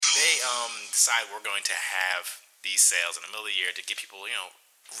decide we're going to have these sales in the middle of the year to get people,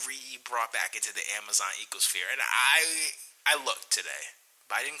 brought back into the Amazon ecosphere. And I looked today,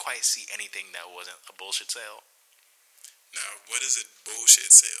 but I didn't quite see anything that wasn't a bullshit sale. Now, what is a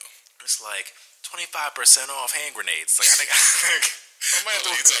bullshit sale? It's like 25% off hand grenades. Like I think. You're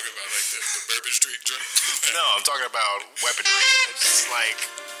talking about like the Bourbon Street drink? No, I'm talking about weaponry. It's just like,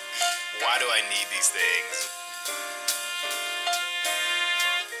 why do I need these things?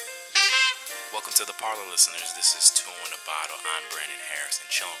 Welcome to the Parlor, listeners. This is Two in a Bottle. I'm Brandon Harrison,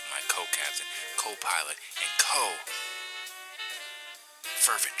 chilling with my co-captain, co-pilot, and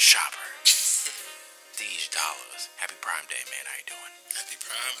fervent shopper, Deej Dollars. Happy Prime Day, man. How you doing? Happy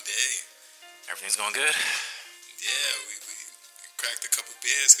Prime Day. Everything's going good? Yeah, we cracked a couple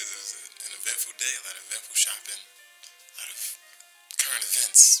beers because it was an eventful day. A lot of eventful shopping, a lot of current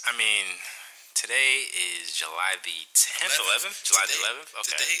events. I mean, today is July the 10th, 11th? July the 11th?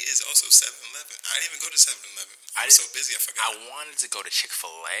 Okay. Today is also 7-Eleven. I didn't even go to 7-Eleven. I was so busy, I forgot. I wanted to go to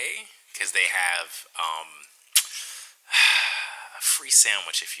Chick-fil-A because they have a free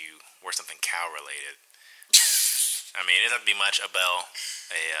sandwich if you wear something cow-related. I mean, it doesn't be much, a bell,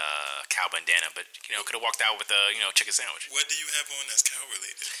 a cow bandana, but, could have walked out with a, chicken sandwich. What do you have on that's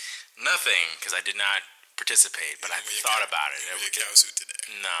cow-related? Nothing, because I did not participate, but I thought about it. You wore your cow suit today?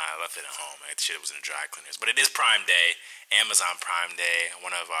 Nah, I left it at home. That shit was in the dry cleaners. But it is Prime Day, Amazon Prime Day,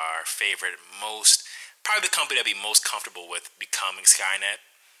 one of our favorite, probably the company I'd be most comfortable with becoming Skynet.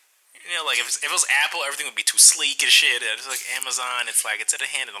 Like if it was Apple, everything would be too sleek and shit. It's like Amazon, it's like it's at a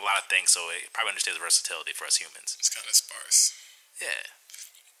hand in a lot of things, so it probably understands the versatility for us humans. It's kind of sparse. Yeah.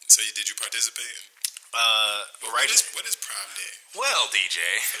 So did you participate? What is Prime Day? Well,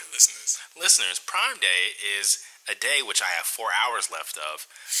 DJ, for the listeners, Prime Day is a day which I have 4 hours left of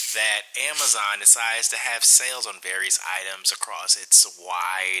that Amazon decides to have sales on various items across its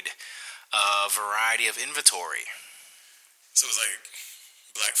wide variety of inventory. So it's like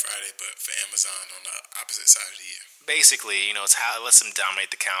Black Friday, but for Amazon on the opposite side of the year. Basically, it's how it lets them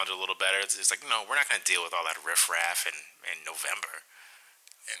dominate the calendar a little better. It's like, we're not going to deal with all that riffraff in November.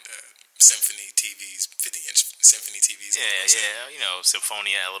 And Symphony TVs, 50-inch Symphony TVs. Yeah,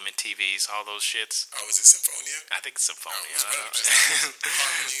 Symphonia Element TVs, all those shits. Oh, is it Symphonia? I think it's Symphonia.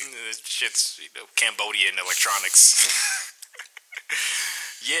 Harmony. Shit's Cambodian electronics.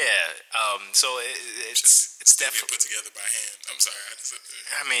 Yeah, so it's definitely put together by hand. I'm sorry.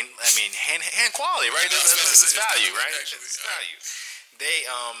 I mean, hand quality, right? That's value, right? It's value. They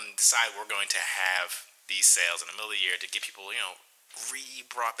decide we're going to have these sales in the middle of the year to get people,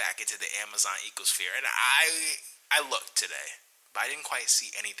 brought back into the Amazon ecosphere. And I looked today, but I didn't quite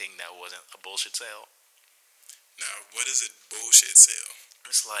see anything that wasn't a bullshit sale. Now, what is a bullshit sale?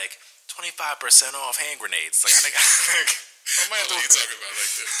 It's like 25% off hand grenades. Like I think. Are you talking about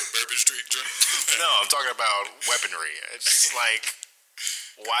like the Bourbon Street drink? No, I'm talking about weaponry. It's just like,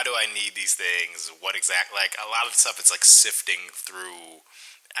 why do I need these things? What exactly? Like a lot of stuff, it's like sifting through.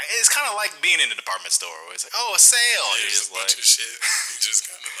 It's kind of like being in a department store where it's like, oh, a sale. Yeah, you're just a bunch of shit. You're just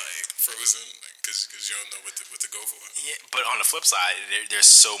kind of like frozen because you don't know what to go for. Yeah, but on the flip side, there's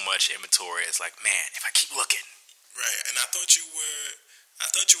so much inventory. It's like, man, if I keep looking. Right, and I thought you were,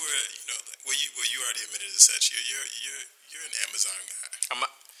 you already admitted to such. You're an Amazon guy.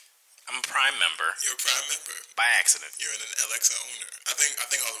 I'm a Prime member. You're a Prime member by accident. You're an Alexa owner. I think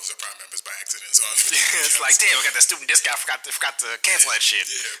all of us are Prime members by accident. So it's like, damn, I got that student discount. Forgot to cancel that shit.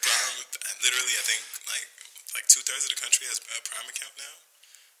 Yeah, Prime. Literally, I think like 2/3 of the country has a Prime account now.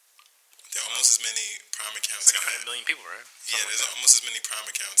 There are almost as many Prime accounts. It's like 100 million people, right? There's almost as many Prime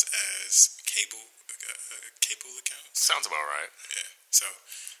accounts as cable accounts. Sounds about right. Yeah. So,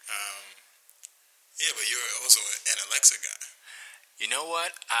 but you're also an Alexa guy. You know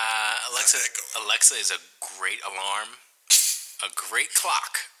what? Alexa is a great alarm, a great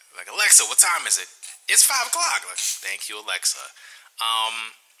clock. Like, Alexa, what time is it? It's 5 o'clock. Like, thank you, Alexa.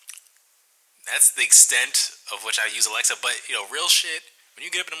 That's the extent of which I use Alexa. But, real shit, when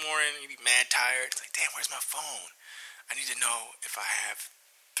you get up in the morning, you be mad tired. It's like, damn, where's my phone? I need to know if I have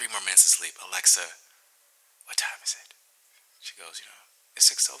 3 more minutes of sleep. Alexa, what time is it? She goes, it's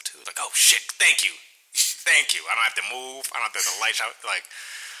 6:02. Like, oh, shit, thank you. Thank you. I don't have to move. I don't have to the light out. Like,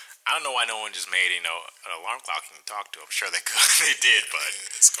 I don't know why no one just made, an alarm clock you can talk to. I'm sure they could. They did, but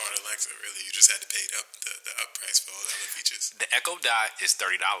it's called Alexa, really. You just had to pay the up price for all the other features. The Echo Dot is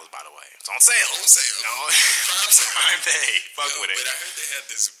 $30, by the way. It's on sale. On sale. Prime Day. Fuck with it. But I heard they had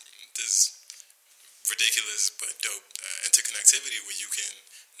this ridiculous but dope interconnectivity where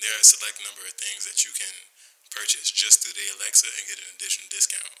there are a select number of things that you can purchase just through the Alexa and get an additional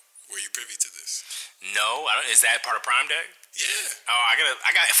discount. Were you privy to this? No. Is that part of Prime Day? Yeah. Oh, I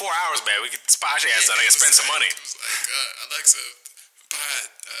got 4 hours, man. We could spot your ass out. I can spend some money. It was like, Alexa, buy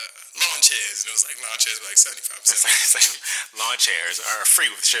lawn chairs. And it was like lawn chairs were like 75%. It's like lawn chairs are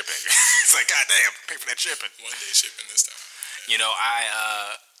free with shipping. It's like, goddamn, pay for that shipping. One day shipping this time. You know,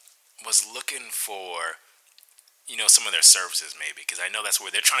 I was looking for, some of their services maybe, because I know that's where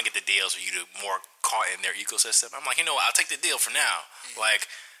they're trying to get the deals for you to more caught in their ecosystem. I'm like, you know what, I'll take the deal for now. Like,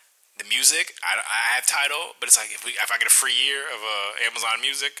 the music, I have Tidal, but it's like, if I get a free year of Amazon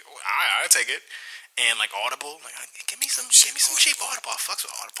Music, I take it. And like Audible, like give me some cheap Audible. I fucks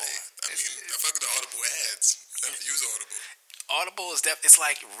with Audible. I fuck with the Audible ads. I never use Audible. Audible is it's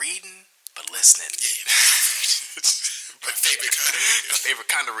like reading but listening. Yeah, my favorite kind of reading. My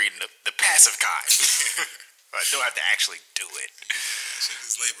favorite kind of reading, the passive kind. I don't have to actually do it. Shit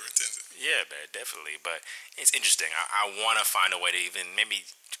is labor intensive. Yeah, man, definitely. But it's interesting. I want to find a way to even maybe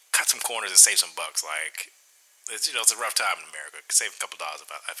cut some corners and save some bucks. Like it's a rough time in America. Could save a couple dollars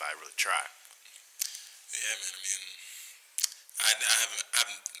if I really try. Yeah, man. I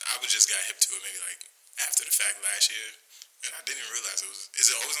mean, I just got hip to it maybe like after the fact last year, and I didn't even realize it was. Is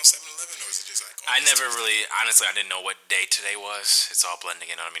it always on 7-Eleven or is it just like? I never really, honestly, I didn't know what day today was. It's all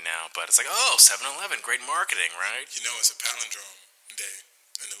blending in on me now, but it's like, 7-Eleven, great marketing, right? You know, it's a palindrome day,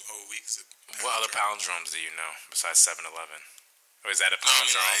 and the whole week's a palindrome. What other palindromes do you know besides 7-Eleven? Or is that a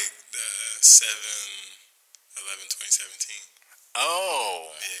palindrome? Like the 7-11 2017.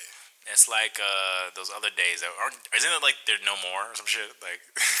 Oh. Yeah. It's like those other days that aren't. Isn't it like there's no more or some shit? Like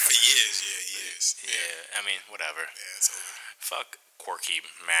for years, years. Yeah, I mean, whatever. Yeah, it's over. Fuck quirky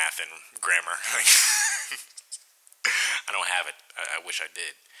math and grammar. I don't have it. I wish I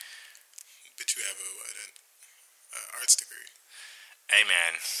did. But you have an arts degree. Hey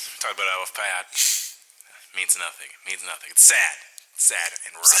man, talk about that with Pat. Means nothing. It's sad.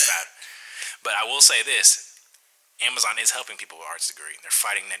 And rough out. But I will say this. Amazon is helping people with arts degree. They're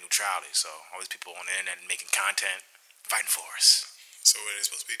fighting net neutrality. So all these people on the internet making content, fighting for us. So what are they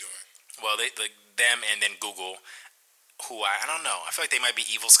supposed to be doing? Well, them and then Google, who I don't know. I feel like they might be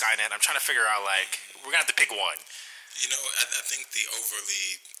evil Skynet. I'm trying to figure out, like, we're going to have to pick one. You know, I think the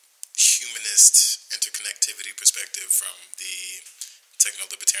overly humanist interconnectivity perspective from the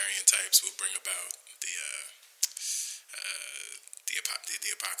techno-libertarian types will bring about the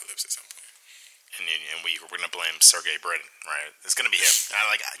apocalypse at some point. And we're going to blame Sergey Brin, right? It's going to be him.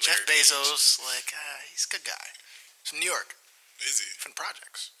 Jeff Bezos, he's a good guy. He's from New York. Is he? From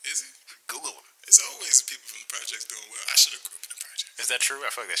projects. Is he? Google him. It's always people from the projects doing well. I should have grew up in the projects. Is that true? I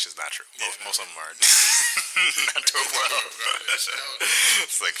feel like that's just not true. Most of them are not doing well.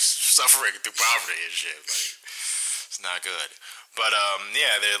 It's like suffering through poverty and shit. Like, it's not good. But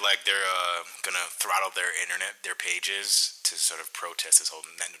they're gonna throttle their internet, their pages to sort of protest this whole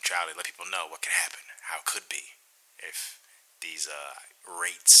net neutrality, let people know what could happen, how it could be if these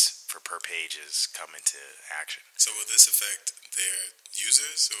rates for per pages come into action. So will this affect their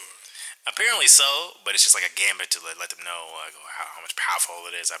users or? Apparently so, but it's just like a gambit to let them know how much powerful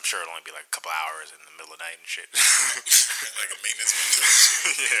it is. I'm sure it'll only be like a couple hours in the middle of the night and shit. Like a maintenance window.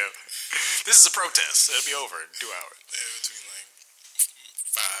 Yeah. This is a protest. It'll be over in 2 hours. Yeah, between like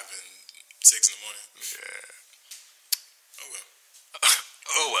 5 and 6 in the morning. Yeah. Oh well.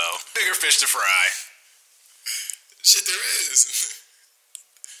 Oh well. Bigger fish to fry. Shit, there is.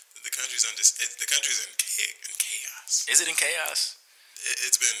 The country's in chaos. Is it in chaos?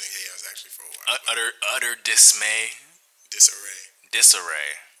 It's been in chaos actually for a while. Utter dismay. Disarray.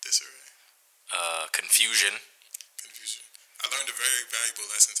 Confusion. I learned a very valuable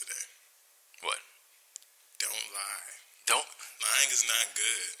lesson today. What? Don't lie. Lying is not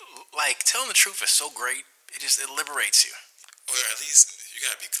good. Like, telling the truth is so great. It liberates you. Or at least you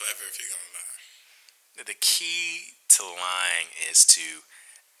gotta be clever if you're gonna lie. The key to lying is to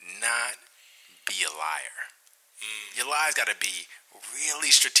not be a liar. Your lie's got to be really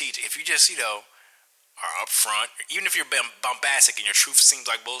strategic. If you just, are upfront, even if you're bombastic and your truth seems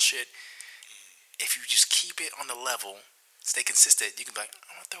like bullshit, if you just keep it on the level, stay consistent, you can be like,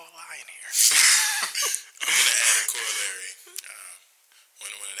 I'm going to throw a lie in here. I'm going to add a corollary.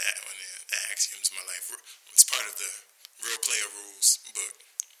 One of the axioms of my life. It's part of the Real Player Rules book.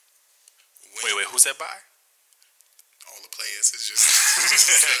 Wait, who's that by? All the players. It's just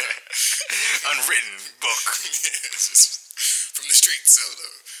unwritten book. Yeah, it's just from the streets. So,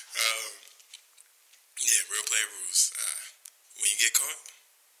 Real Player Rules. When you get caught,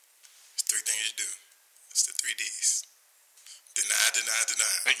 there's 3 things you do. It's the 3 Ds.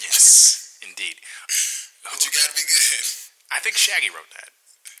 Deny. Yes, indeed. But you gotta be good. I think Shaggy wrote that.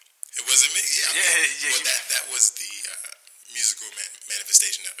 It wasn't me. Yeah. Well, that was the musical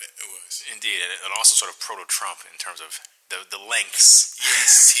manifestation of it. It was. Indeed, and also sort of proto-Trump in terms of the lengths.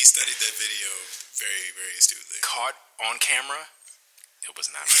 Yes, he studied that video very, very astutely. Caught on camera, it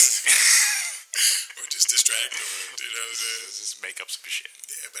was not me. Or just distract, or you know what I'm saying? Just make up some shit.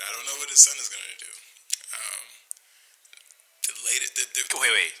 Yeah, but I don't know what his son is gonna do.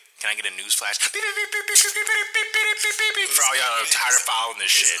 Wait. Can I get a news flash? For all y'all are tired of following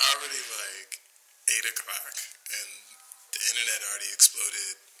this shit. It's already like 8 o'clock, and the internet already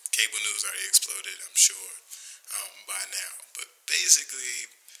exploded. Cable news already exploded, I'm sure, by now. But basically,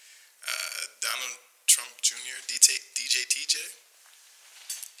 Donald Trump Jr., DJ TJ,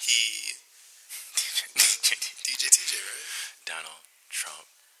 DJ TJ, right? Donald Trump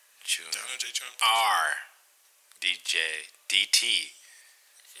Jr. Donald J. Trump. R. DJ DT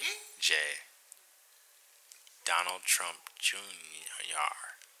J. Donald Trump Jr.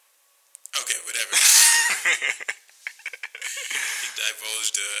 Okay, whatever. He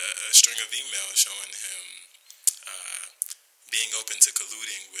divulged a string of emails showing him being open to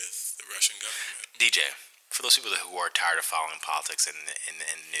colluding with the Russian government. DJ, for those people who are tired of following politics and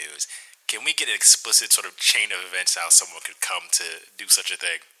the news, can we get an explicit sort of chain of events how someone could come to do such a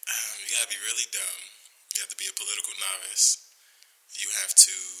thing? You gotta be really dumb. You have to be a political novice. You have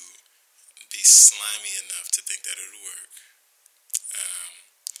to be slimy enough to think that it'll work.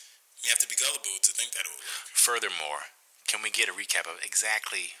 You have to be gullible to think that it'll work. Furthermore, can we get a recap of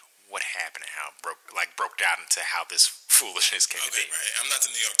exactly what happened and how it broke down into how this foolishness came to be? Right. I'm not the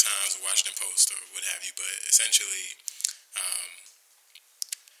New York Times or Washington Post or what have you, but essentially,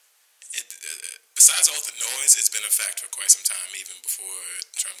 besides all the noise, it's been a fact for quite some time, even before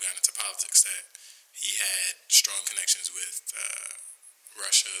Trump got into politics, that he had strong connections with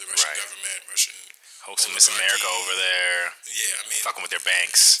Russia, the Russian government, Russian hosting Miss America over there. Yeah, I mean, fucking with their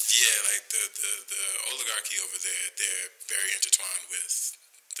banks. Yeah, like the oligarchy over there, they're very intertwined with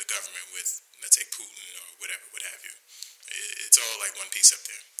the government, with, let's say, Putin or whatever, what have you. It's all like one piece up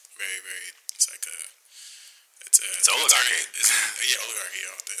there. Very, very, it's like it's oligarchy. Oligarchy,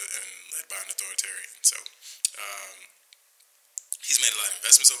 and led by an authoritarian. So, he's made a lot of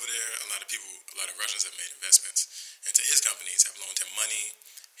investments over there. A lot of Russians have made investments into his companies, have loaned him money.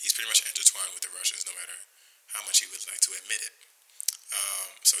 He's pretty much intertwined with the Russians, no matter how much he would like to admit it.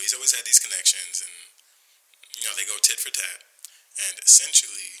 So he's always had these connections, and they go tit for tat. And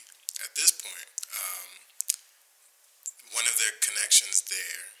essentially, at this point, one of their connections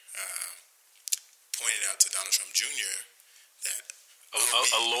there pointed out to Donald Trump Jr. that a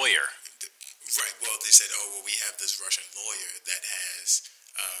lawyer. Right. Well, they said, we have this Russian lawyer that has,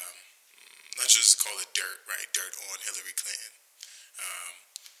 let's just call it dirt, right? Dirt on Hillary Clinton.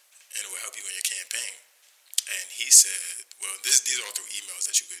 And it will help you in your campaign. And he said, these are all through emails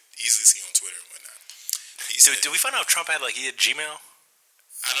that you could easily see on Twitter and whatnot. Did we find out Trump had he had Gmail?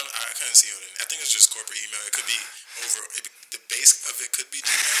 I couldn't see it. I think it's just corporate email. It could be the base of it could be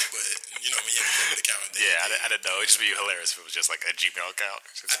Gmail, but when you have a corporate account. I didn't know. It'd just be hilarious if it was just like a Gmail account.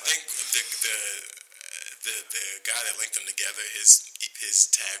 I think the guy that linked them together, his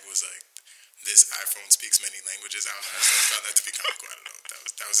tag was like, "This iPhone speaks many languages." I don't know. I found that to be kind of cool. I don't know.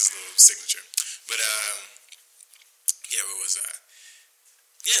 That was his little signature. But what was that?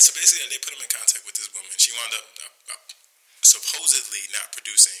 Yeah, so basically they put him in contact with this woman. She wound up supposedly not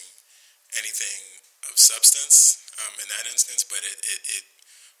producing anything of substance in that instance, but it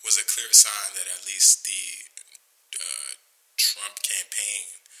was a clear sign that at least the Trump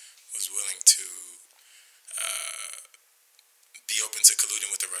campaign was willing to be open to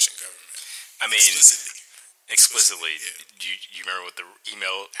colluding with the Russian government. I mean, explicitly. Yeah. Do you remember what the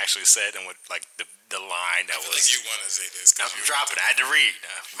email actually said and what the line that was? I feel like you want to say this. I'm dropping it. I had to read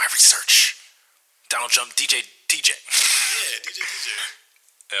my research. Donald Trump, DJ TJ. Yeah, DJ TJ.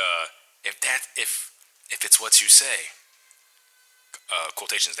 If it's what you say,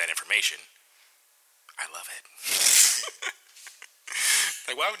 quotations that information, I love it.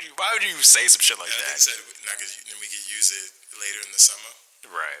 Why would you say some shit like that? I think he said we could use it later in the summer.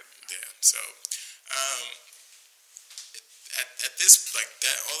 Right. Yeah. So, at this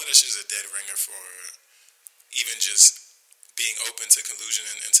that, all of this is a dead ringer for even just being open to collusion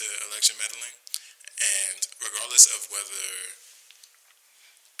and into election meddling. And regardless of whether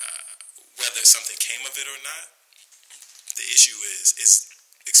something came of it or not, the issue is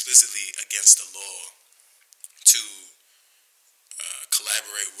explicitly against the law to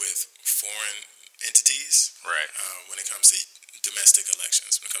collaborate with foreign entities, right? When it comes to domestic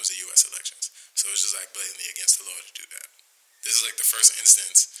elections, when it comes to U.S. elections. So it's just blatantly against the law to do that. This is the first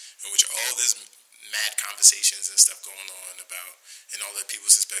instance in which all this mad conversations and stuff going on about, and all that people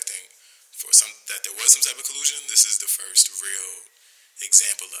suspecting that there was some type of collusion. This is the first real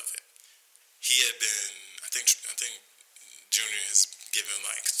example of it. He had been, I think Junior has given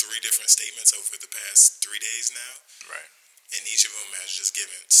like 3 different statements over the past 3 days now. Right. And each of them has just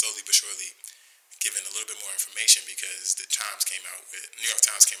given, slowly but surely, given a little bit more information because the New York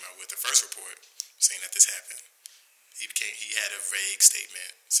Times came out with the first report saying that this happened. He had a vague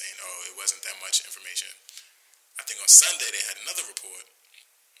statement saying, oh, it wasn't that much information. I think on Sunday they had another report,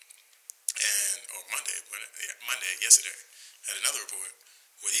 or Monday, yesterday, had another report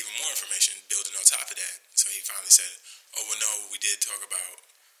with even more information building on top of that. So he finally said, oh, well, no, we did talk about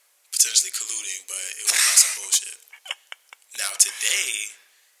potentially colluding, but it was about some bullshit. Now, today,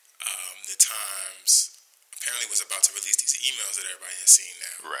 the Times apparently was about to release these emails that everybody has seen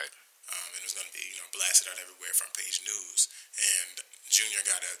now. Right. And it was going to be, blasted out everywhere, front page news. And Junior,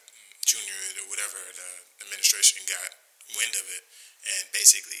 whatever, the administration got wind of it and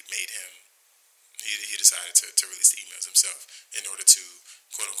basically made him, he decided to release the emails himself in order to,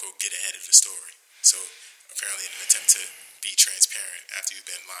 quote unquote, get ahead of the story. So apparently in an attempt to be transparent after you've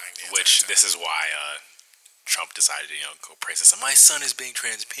been lying. Which this is why Trump decided to go praise us. My son is being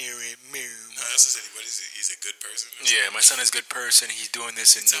transparent. No, I also said, what is he? He's a good person? Yeah, my son is a good person. He's doing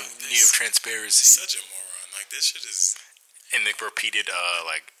this in need of transparency. Such a moron. Like, this shit is... And the repeated,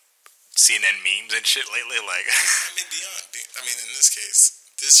 CNN memes and shit lately, like... in this case,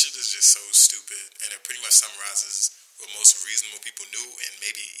 this shit is just so stupid, and it pretty much summarizes what most reasonable people knew, and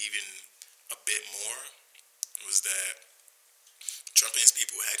maybe even a bit more, was that Trump and his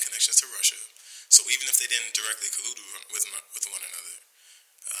people had connections to Russia. So even if they didn't directly collude with one another,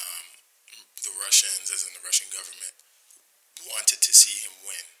 the Russians, as in the Russian government, wanted to see him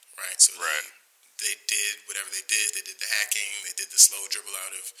win, right? So they did whatever they did. They did the hacking. They did the slow dribble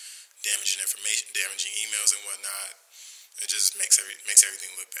out of damaging information, damaging emails and whatnot. It just makes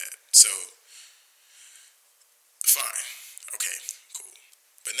everything look bad. So, fine. Okay, cool.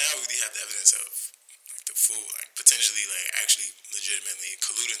 But now we have the evidence of the full, potentially, actually legitimately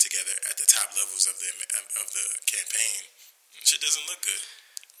colluding together at the top levels of the campaign. Shit doesn't look good.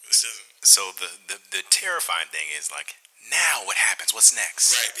 It really doesn't. So the terrifying thing is now what happens? What's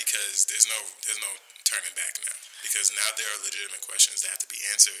next? Right, because there's no turning back now. Because now there are legitimate questions that have to be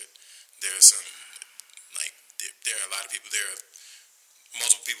answered. There are some there are a lot of people. There are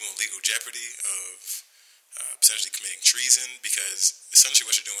multiple people in legal jeopardy of potentially committing treason, because essentially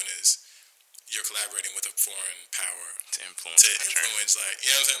what you're doing is you're collaborating with a foreign power to influence, what I'm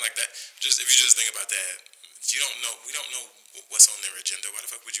saying, like that. Just if you just think about that, we don't know what's on their agenda. Why the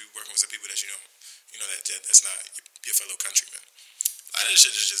fuck would you be working with some people that that's not your fellow countrymen? A lot of this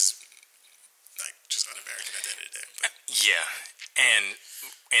shit is just un-American at the end of the day. Yeah, and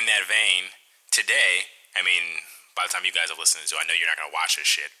in that vein, today, by the time you guys are listening to, I know you're not going to watch this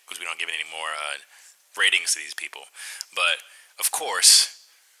shit because we don't give it any more ratings to these people. But of course,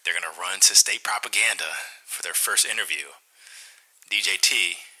 they're going to run to state propaganda for their first interview. DJ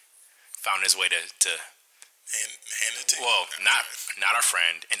T found his way to Hannity. Well, not our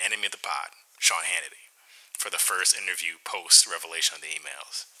friend, an enemy of the pod, Sean Hannity, for the first interview post revelation of the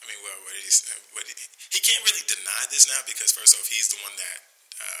emails. What did he say? He can't really deny this now because first off, he's the one that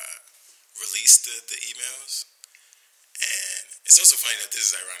released the emails, and it's also funny that this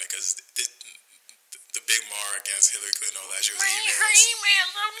is ironic because the big mar against Hillary Clinton all last year was emails. Her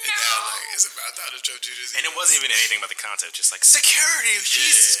emails, and now it's about Donald Trump Jr.'s emails. And it wasn't even anything about the content, just security.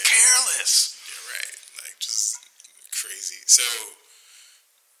 She's careless. Yeah, right. Just crazy. So,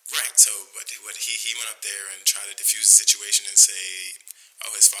 right. So, but what he went up there and tried to diffuse the situation and say,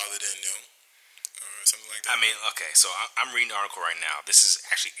 "Oh, his father didn't know," or something like that. Okay. So I'm reading the article right now. This is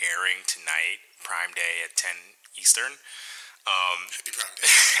actually airing tonight, Prime Day at 10 Eastern. Happy Prime Day.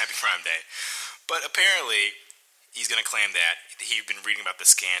 Happy Prime Day. But apparently, he's going to claim that he'd been reading about the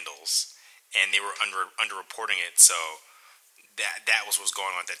scandals, and they were underreporting it. So that was what was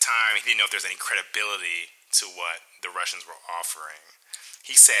going on at that time. He didn't know if there's any credibility to what the Russians were offering.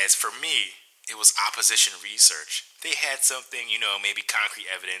 He says, for me, it was opposition research. They had something, maybe concrete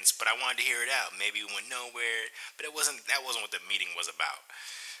evidence, but I wanted to hear it out. Maybe it went nowhere, but that wasn't what the meeting was about.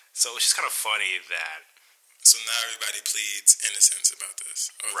 So it's just kind of funny that. So now everybody pleads innocence about this.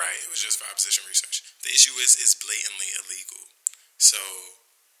 Okay, right. It was just for opposition research. The issue is blatantly illegal. So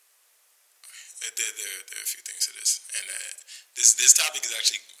there are a few things to this. And this topic is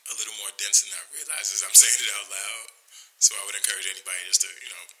actually a little more dense than I realize as I'm saying it out loud. So I would encourage anybody just to,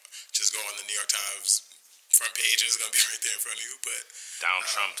 just go on the New York Times front page and it's going to be right there in front of you. But Donald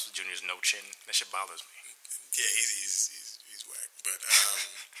Trump Jr.'s no chin, that shit bothers me. Yeah, he's whack. But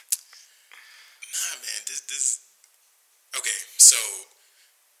nah, man, this. Okay, so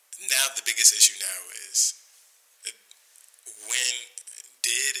now the biggest issue now is when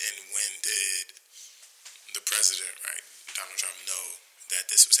did the president, right, Donald Trump know that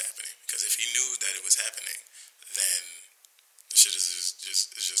this was happening? Because if he knew that it was happening, then the shit is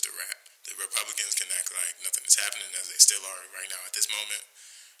just a wrap. The Republicans can act like nothing is happening, as they still are right now at this moment.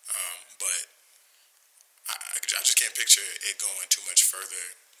 But I just can't picture it going too much further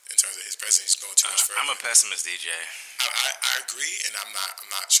in terms of his presidency going too much further. I'm a pessimist, DJ. I agree, and I'm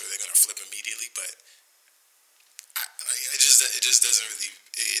not sure they're going to flip immediately, but it just doesn't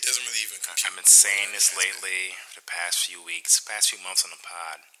really even compute. I've been saying this lately for the past few weeks, past few months on the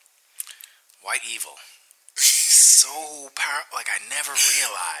pod. White evil. So powerful. Like, I never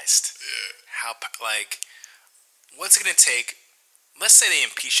realized how, like, what's it going to take? Let's say they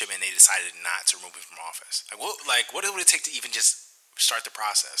impeach him and they decided not to remove him from office. What would it take to even just start the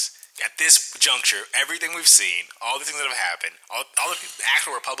process? At this juncture, everything we've seen, all the things that have happened, all the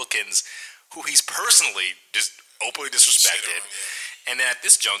actual Republicans who he's personally just openly disrespected, and then at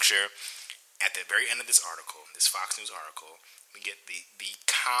this juncture, at the very end of this article, this Fox News article, we get the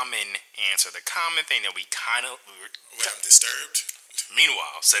common answer, the common thing that we kind of... I'm disturbed.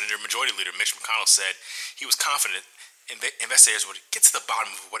 Meanwhile, Senator Majority Leader Mitch McConnell said he was confident investigators would get to the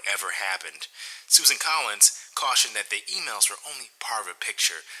bottom of whatever happened. Susan Collins cautioned that the emails were only part of a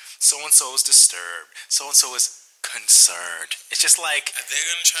picture. So-and-so is disturbed. So-and-so is concerned. It's just like... They're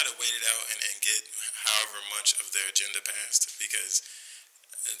going to try to wait it out and get however much of their agenda passed, because...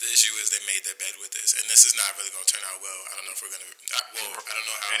 the issue is they made their bed with this, and this is not really going to turn out well. I don't know if we're going to. I don't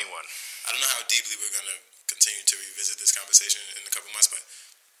know how anyone. I don't know how deeply we're going to continue to revisit this conversation in a couple months, but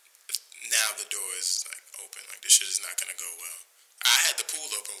now the door is like open. Like, this shit is not going to go well. I had the pool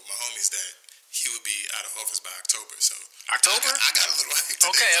open with my homies that he would be out of office by October. So October, I got a little hype.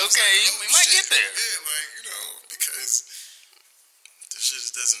 Okay, we might get there. Yeah, because this shit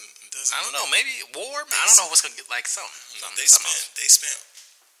doesn't. I don't know. Maybe war. I don't know what's going to get like something. They spent.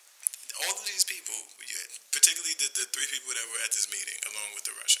 All of these people, particularly the three people that were at this meeting, along with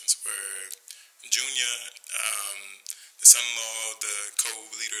the Russians, were Junior, the son-in-law, the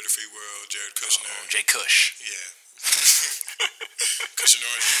co-leader of the free world, Jared Kushner. Jay Kush. Yeah. Kushner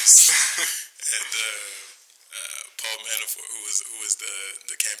Oranges. And Paul Manafort, who was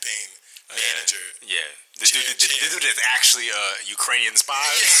the campaign manager. Yeah. The dude is actually a Ukrainian spy.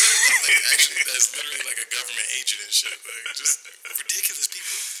 Actually, that's literally like a government agent and shit. Like, just ridiculous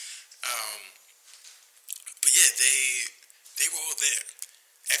people. But yeah, they were all there.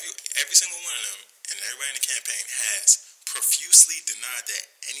 Every single one of them, and everybody in the campaign has profusely denied that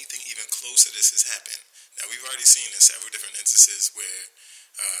anything even close to this has happened. Now, we've already seen in several different instances where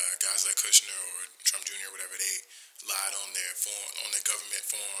guys like Kushner or Trump Jr. or whatever, they lied on their government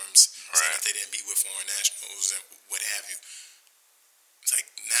forms, saying that they didn't meet with foreign nationals and what have you. It's like,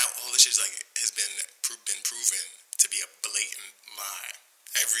 now all this shit has been proven to be a blatant lie.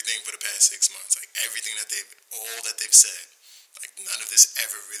 Everything for the past 6 months, like everything that they've said, like none of this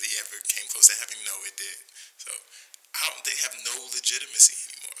ever came close to happening. No, it did. So they have no legitimacy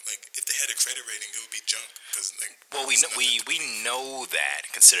anymore. Like, if they had a credit rating, it would be junk. Well, we know that,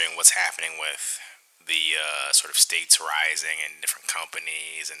 considering what's happening with the sort of states rising and different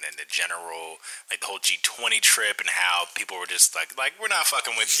companies, and then the general, like the whole G20 trip, and how people were just like we're not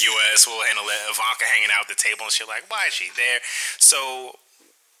fucking with the U.S. We'll handle it. Ivanka hanging out at the table and shit. Like, why is she there? So,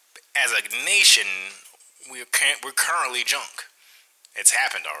 as a nation, we're currently junk. It's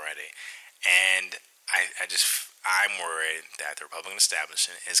happened already, and I'm worried that the Republican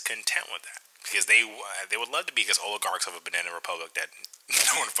establishment is content with that, because they would love to be because oligarchs of a banana republic that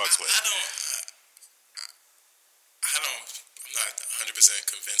no one fucks with. I'm not 100%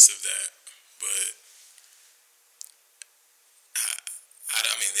 convinced of that, but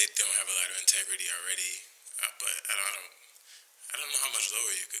I mean, they don't have a lot of integrity already, but I don't know how much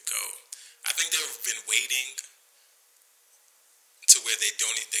lower you could go. I think they've been waiting to where they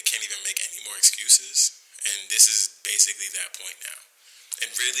can't even make any more excuses, and this is basically that point now. And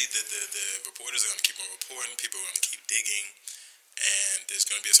really, the reporters are going to keep on reporting, people are going to keep digging, and there's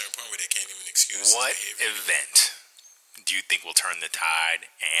going to be a certain point where they can't even excuse what behavior. Event do you think will turn the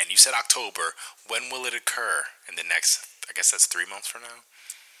tide? And you said October. When will it occur? In the next, I guess that's 3 months from now?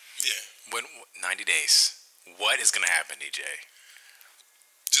 Yeah. 90 days. What is going to happen, DJ?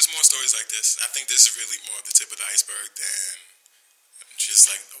 Just more stories like this. I think this is really more the tip of the iceberg than just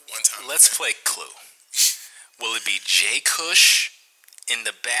like a one-time Let's play Clue. Will it be Jay Kush in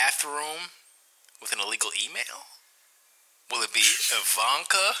the bathroom with an illegal email? Will it be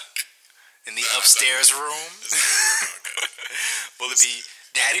Ivanka in the upstairs room? Will it be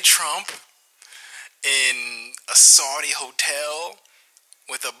Daddy Trump in a Saudi hotel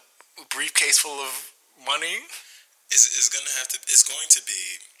with a briefcase full of money? It's going to be.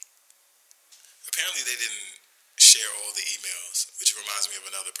 Apparently, they didn't share all the emails, which reminds me of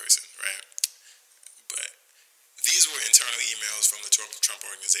another person, right? But these were internal emails from the Trump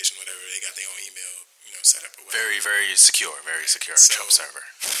organization, whatever. They got their own email, set up or whatever. Very, very secure. Very secure. So, Trump server.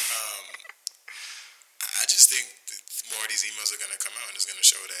 I just think more of these emails are going to come out and it's going to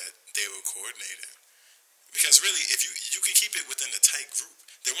show that they were coordinated. Because really, if you can keep it within a tight group,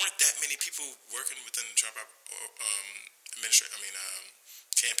 there weren't that many people working within the Trump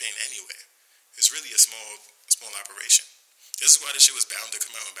campaign anyway. It's really a small operation. This is why this shit was bound to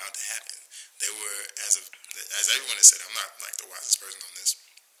come out and bound to happen. They were, as everyone has said, I'm not like the wisest person on this.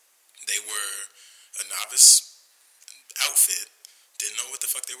 They were a novice outfit, didn't know what the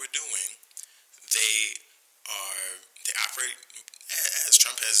fuck they were doing. They operate as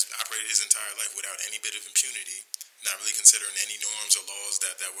Trump has operated his entire life without any bit of impunity, not really considering any norms or laws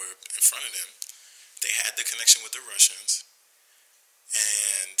that were in front of them. They had the connection with the Russians,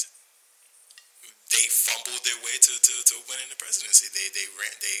 and they fumbled their way to winning the presidency.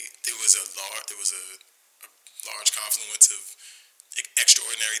 There was a large confluence of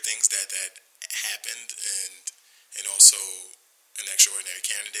extraordinary things that happened, and also an extraordinary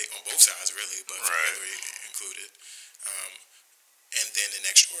candidate on both sides, really, but Hillary included. And then an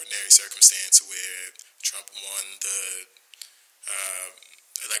extraordinary circumstance where Trump won the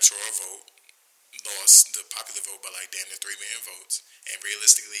electoral vote, lost the popular vote by like damn near 3 million votes, and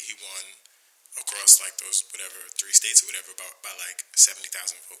realistically he won across like those 3 states or whatever by like 70,000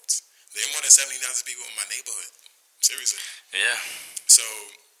 votes. They more than 70,000 people in my neighborhood. Seriously. Yeah. So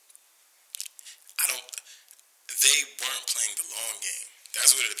they weren't playing the long game.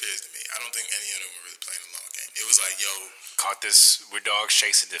 That's what it appears to me. I don't think any of them were really playing the long game. It was like, yo, caught this. We're dogs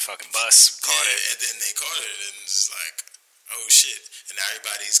chasing the fucking bus. Caught it. And then they caught it, and it's like, oh shit. And now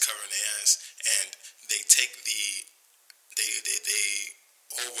everybody's covering their ass, and they take they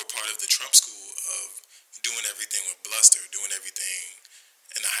all were part of the Trump school of doing everything with bluster, doing everything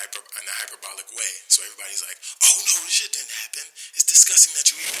in a hyperbolic way. So everybody's like, oh no, this shit didn't happen. It's disgusting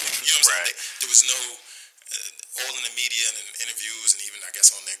that you know what I'm saying? There was no all in the media and in interviews and even I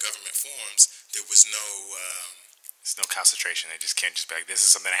guess on their government forums, there was no there's no concentration. They just can't just be like, this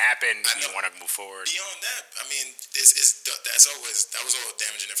is something that happened. You want to move forward. Beyond that, I mean, that was all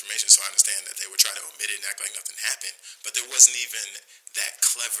damaging information. So I understand that they would try to omit it and act like nothing happened. But there wasn't even that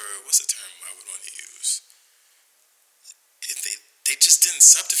clever. What's the term I would want to use? They just didn't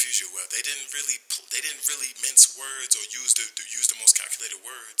subterfuge it well. They didn't really mince words or use the most calculated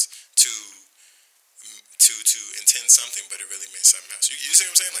words to intend something, but it really meant something else. You see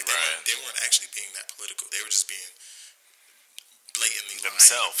what I'm saying? Like they weren't actually being that political. They were just being blatantly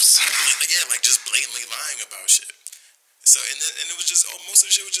themselves. Yeah, like just blatantly lying about shit. So and it was just most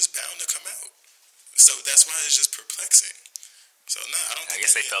of the shit was just bound to come out. So that's why it's just perplexing. So I don't. I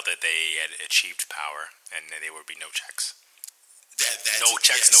guess they felt that they had achieved power and there would be no checks. No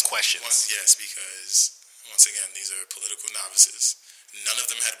checks, no questions. Yes, because once again, these are political novices. None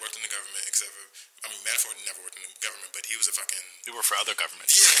of them had worked in the government except for, Manafort never worked in the government, but he was a fucking... He worked for other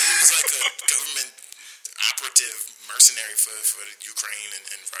governments. Yeah, he was like a government operative mercenary for Ukraine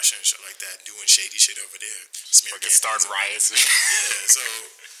and Russia and shit like that, doing shady shit over there. Starting riots. Yeah, so,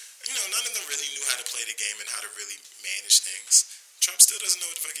 none of them really knew how to play the game and how to really manage things. Trump still doesn't know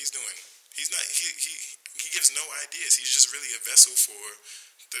what the fuck he's doing. He's not, he gives no ideas. He's just really a vessel for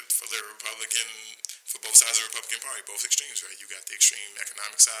both sides of the Republican Party, both extremes, right? You got the extreme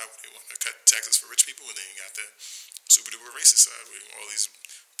economic side where they want to cut taxes for rich people, and then you got the super duper racist side where all these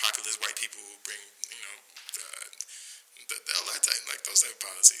populist white people who bring, those type of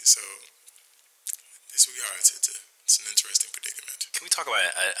policies. So this we are. It's an interesting predicament. Can we talk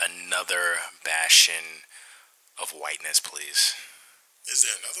about another bastion of whiteness, please? Is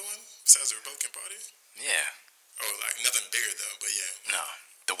there another one besides the Republican Party? Yeah. Oh, like nothing bigger though, but yeah. No,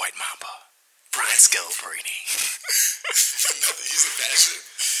 the White Mamba. Brian Scalabrine. He's a bastion.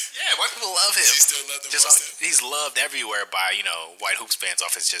 Yeah, white people love him. He still love them. He's loved everywhere by, white hoops fans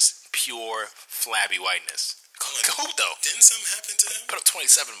off his just pure, flabby whiteness. Hoop, though. Didn't something happen to him? Put up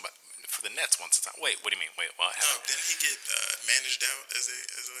 27 for the Nets once. Wait, what do you mean? Wait, what happened? No, didn't he get managed out, as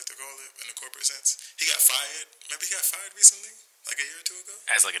they like to call it, in the corporate sense? He got fired. Remember he got fired recently? Like a year or two ago?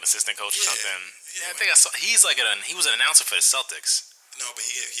 As like an assistant coach or something? Yeah, I think I saw. He was an announcer for the Celtics. No, but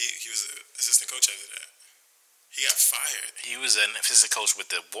he was an assistant coach after that. He got fired. He was an assistant coach with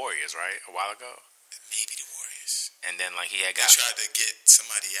the Warriors, right? A while ago? Maybe the Warriors. And then, he tried to get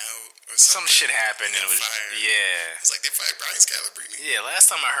somebody out or something. Some shit happened and it was... fired. Yeah. It's like they fired Brian Scalabrine. Yeah, last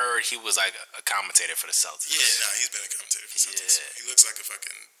time I heard, he was, a commentator for the Celtics. Yeah, he's been a commentator for the Celtics. Yeah. He looks like a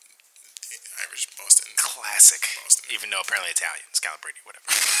fucking Irish Boston. Classic. Boston. Even though apparently Italian. Scalabrine, whatever.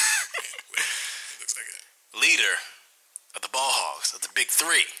 He looks like it. leader of the Ball Hogs, of the Big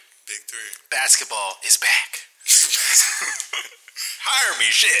Three. Big Three. Basketball is back. Hire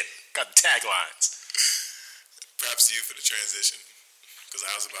me, shit. Got the taglines. Props to you for the transition, because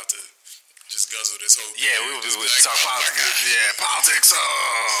I was about to just guzzle this whole. Yeah, we would talk politics. Yeah, politics.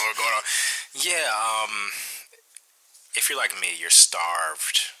 Oh, going on. Yeah. If you're like me, you're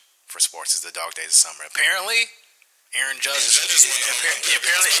starved for sports. It's the dog days of summer. Apparently, Aaron Judge is apparently.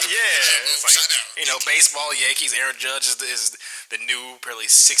 It's like, baseball, Yankees. Aaron Judge is the new,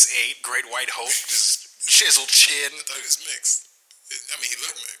 apparently 6'8" great white hope, just chiseled chin. I thought he was mixed. I mean, he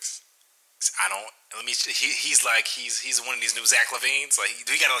looked mixed. He's one of these new Zach Levines. Like, he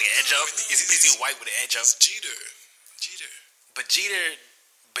got like an edge up. Is he white with an edge up? Jeter. But Jeter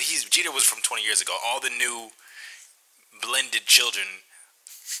was from 20 years ago. All the new blended children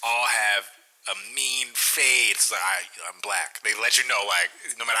all have a mean fade. It's like, I'm black. They let you know, like,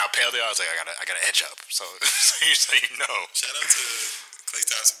 no matter how pale they are, it's like, I got to edge up. So you know. Shout out to Klay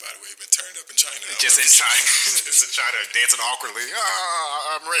Thompson, by the way. Been turned up in China. Just in China, dancing awkwardly.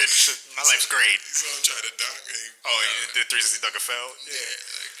 I'm rich. My life's great. So I'm trying to dunk. He did 360 dunk and fell? Yeah.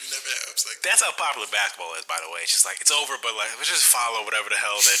 Like, you never had ups like that. That's how popular basketball is, by the way. It's just like, it's over, but like, let's just follow whatever the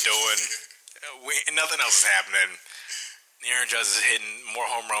hell they're doing. Nothing else is happening. Aaron Judge is hitting more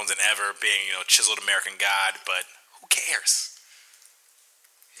home runs than ever, being, chiseled American God, but who cares?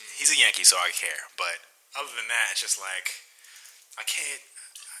 He's a Yankee, so I care. But other than that, it's just like, I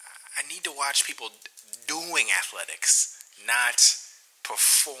need to watch people doing athletics, not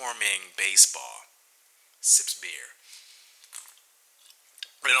performing baseball. Sips beer.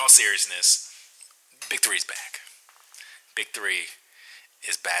 But in all seriousness, Big Three's back. Big Three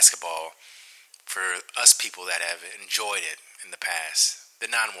is basketball for us people that have enjoyed it in the past. The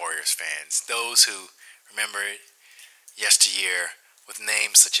non-Warriors fans. Those who remember it yesteryear with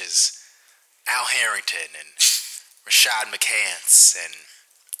names such as Al Harrington and Rashad McCants, and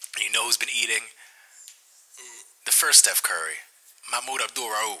you know who's been eating? The first Steph Curry, Mahmoud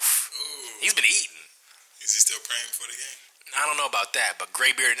Abdul-Rauf. He's been eating. Is he still praying for the game? I don't know about that, but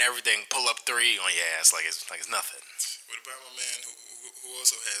gray beard and everything, pull up three on your ass like it's nothing. What about my man who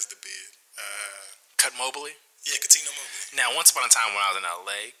also has the beard? Cut Mobley? Yeah, Coutinho Mobley. Now, once upon a time when I was in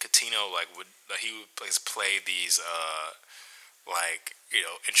LA, Coutinho would play these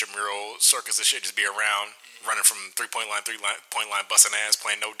intramural circus and shit, just be around, running from three-point line, busting ass,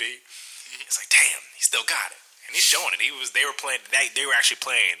 playing no D. It's like, damn, he still got it, and he's showing it. They were actually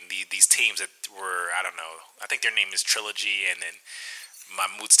playing these teams that were, I don't know, I think their name is Trilogy, and then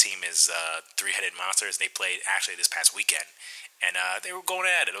Mahmoud's team is Three-Headed Monsters. They played actually this past weekend, and they were going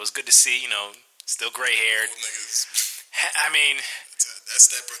at it. It was good to see, still gray-haired. Old niggas. I mean, that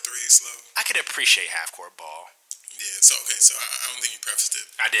step or three slow. I could appreciate half-court ball. Yeah, so I don't think you prefaced it.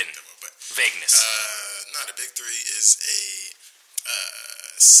 I didn't. But vagueness. No, the Big Three is a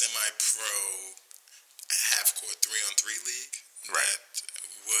semi-pro half-court 3-on-3 league that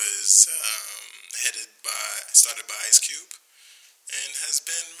was started by Ice Cube and has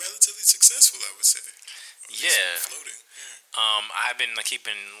been relatively successful, I would say. Yeah. Floating. I've been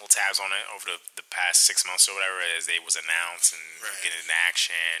keeping little tabs on it over the past 6 months or whatever as it was announced and getting into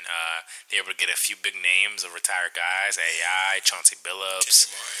action. They were able to get a few big names of retired guys: AI, Chauncey Billups,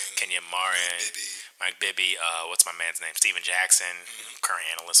 Kenyon Martin, Mike Bibby. What's my man's name? Steven Jackson, current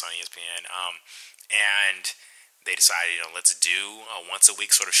analyst on ESPN. And they decided, let's do a once a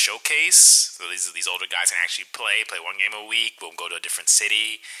week sort of showcase. So these older guys can actually play 1 game a week. We'll go to a different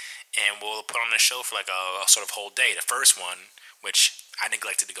city. And we'll put on a show for a sort of whole day. The first one, which I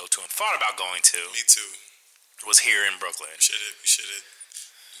neglected to go to and thought about going to. Me too. Was here in Brooklyn. We should have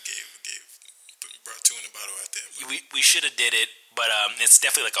brought 2 in the bottle out there. We should have did it, but it's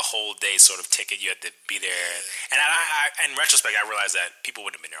definitely a whole day sort of ticket. You had to be there. Yeah. And I in retrospect, I realized that people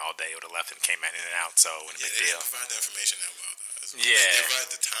wouldn't have been there all day. It would have left and came in and out, so it wasn't a big deal. They didn't provide the information that well, though. Yeah. They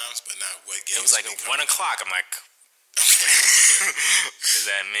provided the times, but not what games. It was 1 o'clock. I'm like, what does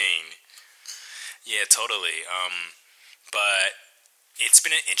that mean? Yeah, totally. But it's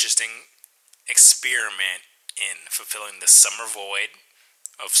been an interesting experiment in fulfilling the summer void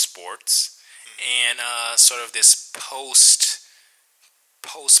of sports and sort of this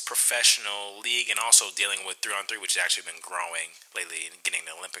post-professional league, and also dealing with 3-on-3, which has actually been growing lately and getting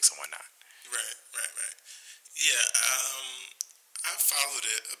the Olympics and whatnot. Right. Yeah, I followed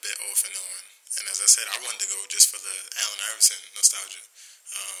it a bit off and on. And as I said, I wanted to go just for the Allen Iverson nostalgia.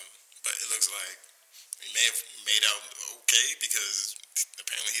 But it looks like he may have made out okay because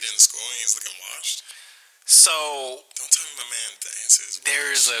apparently he didn't score and he's looking washed. So don't tell me my man the answer is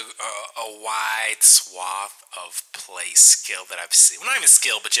there's a wide swath of play skill that I've seen. Well, not even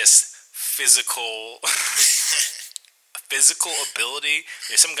skill, but just physical ability.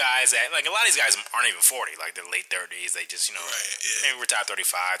 There's some guys that, like, a lot of these guys aren't even 40. Like, they're late 30s. They just, Right, yeah. maybe retire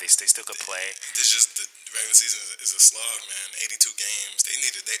 35. They still could play. It's just the regular season is a slog, man. 82 games.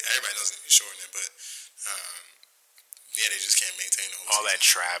 Everybody knows they need to shorten it, but they just can't maintain the whole all season. that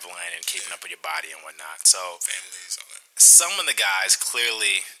traveling and keeping up with your body and whatnot. So Families, all that. some of the guys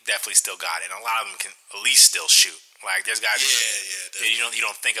clearly definitely still got it, and a lot of them can at least still shoot. Like, there's guys that you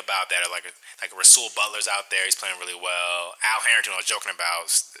don't think about that are like Rasul Butler's out there. He's playing really well. Al Harrington, I was joking about,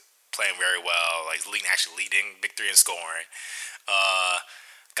 playing very well. Like, actually leading big three in scoring.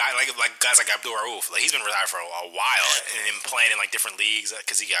 Guys like Abdul Rauf, like, he's been retired for a while and playing in like different leagues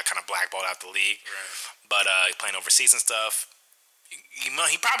because he got kind of blackballed out the league. Right. But he's playing overseas and stuff. He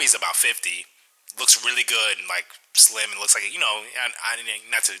probably is about 50. Looks really good and like slim and looks like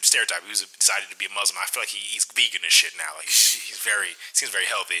not to stereotype. He decided to be a Muslim. I feel like he's vegan and shit now. Like, seems very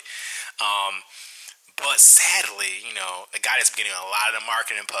healthy. But sadly, the guy that's been getting a lot of the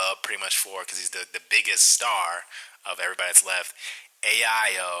marketing pub pretty much for, because he's the biggest star of everybody that's left,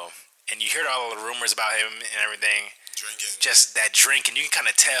 AIO. And you heard all the rumors about him and everything. Drinking. Just that drink, and you can kind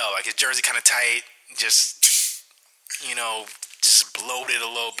of tell, like, his jersey kind of tight, just bloated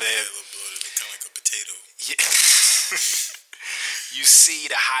a little bit. Yeah, a little bloated, kind of like a potato. Yeah. You see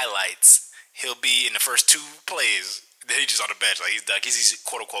the highlights. He'll be in the first two plays. Then he's just on the bench. Like, he's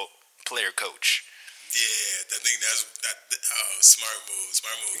quote unquote player coach. Yeah, I think that's smart move.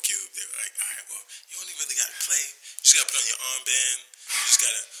 Smart move, Cube. They were like, all right, well, you don't even really got to play. You just got to put on your armband. You just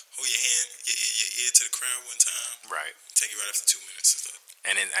got to hold your hand, your ear to the crowd one time. Right. Take you right after 2 minutes and stuff.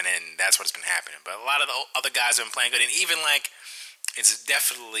 And then that's what's been happening. But a lot of the other guys have been playing good. And even, like, it's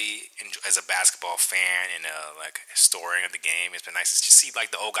definitely, as a basketball fan and like historian of the game, it's been nice to just see,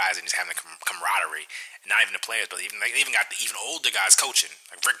 like, the old guys and just having the camaraderie. Not even the players, but even got the even older guys coaching.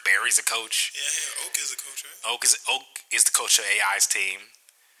 Like, Rick Barry's a coach. Yeah, Oak is a coach, right? Oak is the coach of AI's team.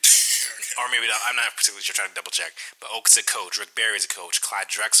 Okay. Or maybe I'm not particularly sure, trying to double check. But Oak's a coach. Rick Barry's a coach.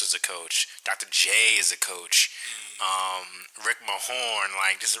 Clyde Drexler's a coach. Dr. J is a coach. Rick Mahorn,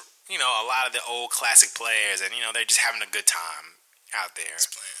 like, just a lot of the old classic players, and they're just having a good time out there. It's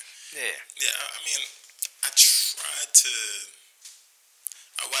playing. Yeah. Yeah, I mean, I tried to.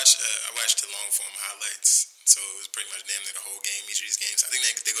 I watched the long form highlights, so it was pretty much damn near the whole game. Each of these games, I think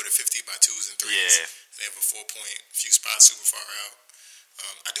they go to 50 by 2s and 3s. Yeah. They have a 4-point, few spots super far out.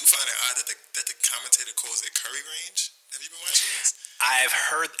 I do find it odd that the commentator calls it Curry range. Have you been watching this? I've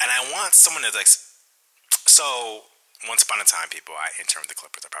heard, and I want someone to, like. So, once upon a time, people, I interned with the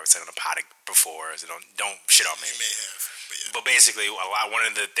Clippers. I probably said on a pod before, so don't shit on me. You may have, but yeah. But basically, one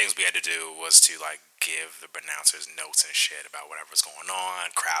of the things we had to do was to, like, give the announcers notes and shit about whatever's going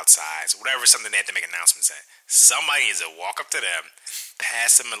on, crowd size, whatever, something they had to make announcements at. Somebody needs to walk up to them,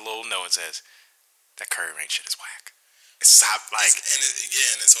 pass them a little note and says, that Curry range shit is whack. Stop, like...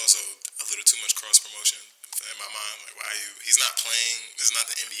 And it's also a little too much cross-promotion in my mind. Like, why are you... He's not playing. This is not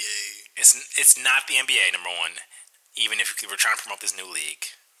the NBA. It's not the NBA, number one. Even if we're trying to promote this new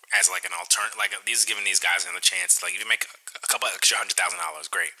league as, like, an alternative... Like, these is giving these guys another chance. Like, if you make a couple extra $100,000,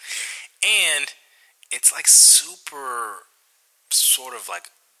 great. And it's, like, super sort of,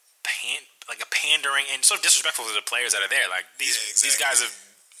 like, a pandering and sort of disrespectful to the players that are there. Like, these guys have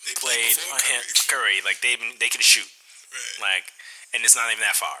played Curry. Like, they can shoot. Right. Like, and it's not even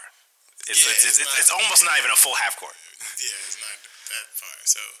that far. It's almost not even a full half court. Yeah, it's not that far.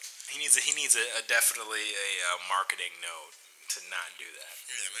 So he needs definitely a marketing note to not do that.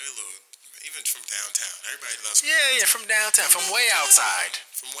 Yeah, maybe a little, even from downtown. Everybody loves. Yeah, from downtown, from way outside.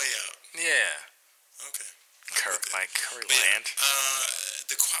 From way out. Yeah. Okay. Curry land.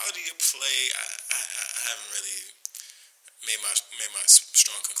 The quality of play, I haven't really made my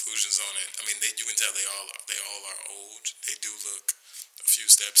strong conclusions on it. I mean, you can tell they all are old. They do look a few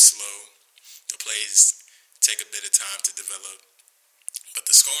steps slow. The plays take a bit of time to develop, but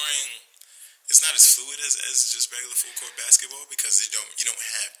the scoring, it's not as fluid as just regular full court basketball, because you don't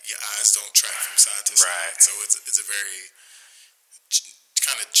have, your eyes don't track from side to side. Right. So it's a very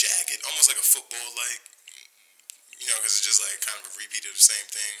kind of jagged, almost like a football, like, because it's just like kind of a repeat of the same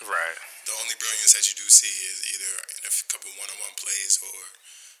thing. Right. The only brilliance that you do see is either in a couple one-on-one plays, or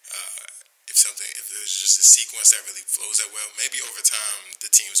if there's just a sequence that really flows that well. Maybe over time the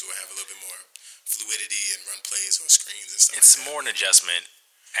teams will have a little bit more fluidity and run plays or screens and stuff. It's like more an adjustment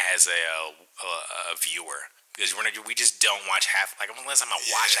as a viewer, because we just don't watch unless I'm gonna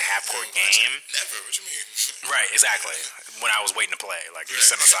watch a half court game. Never. What you mean? Right. Exactly. When I was waiting to play, like, you're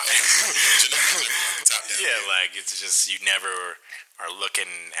sitting aside. Yeah, like, it's just, you never are looking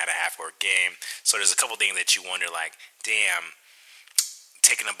at a half court game. So there's a couple things that you wonder, like, damn,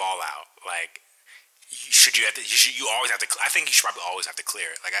 taking the ball out, like, you always have to. I think you should probably always have to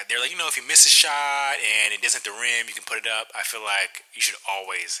clear it. Like they're like, if you miss a shot and it doesn't hit the rim, you can put it up. I feel like you should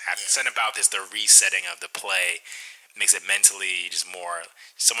always have something about this. The resetting of the play makes it mentally just more.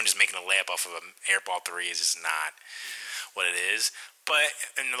 Someone just making a layup off of an airball three is just not what it is. But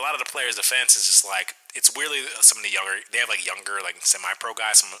in a lot of the players' defense is just like, it's weirdly some of the younger. They have like younger, like semi-pro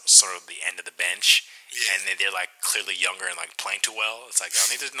guys, some sort of the end of the bench, and they're like clearly younger and like playing too well. It's like,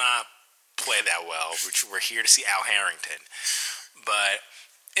 they did not play that well. We're here to see Al Harrington, but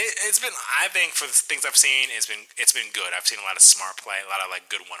it's been. I think for the things I've seen, it's been good. I've seen a lot of smart play, a lot of like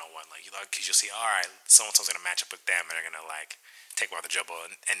good 1-on-1. Like because you'll see, all right, so and so's gonna match up with them, and they're gonna like take one off the dribble,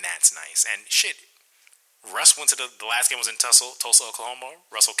 and that's nice. And shit, Russ went to the last game was in Tulsa, Oklahoma.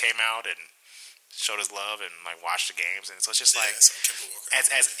 Russell came out and showed his love and like watched the games, and so it's just like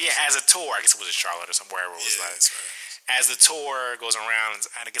as a tour. I guess it was in Charlotte or somewhere where it was like. Right. As the tour goes around,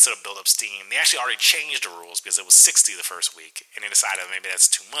 I guess it'll build up steam. They actually already changed the rules because it was 60 the first week, and they decided maybe that's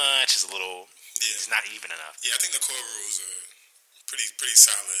too much. It's a little, it's not even enough. Yeah, I think the core rules are pretty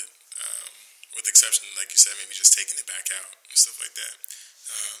solid, with the exception, like you said, maybe just taking it back out and stuff like that.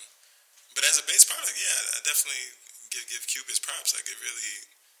 But as a base product, I definitely give Cube his props. Like it really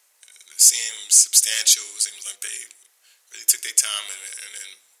seems substantial. Seems like they really took their time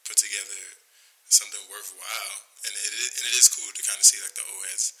and put together something worthwhile, and it is cool to kind of see like the old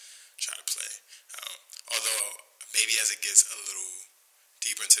heads try to play. Although maybe as it gets a little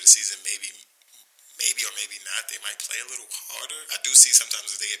deeper into the season, maybe or maybe not, they might play a little harder. I do see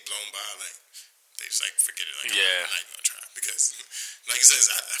sometimes if they get blown by, like they just like forget it. Like I'm not even gonna try because, like you said,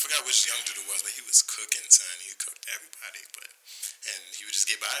 I forgot which young dude it was, but he was cooking, son. He cooked everybody, and he would just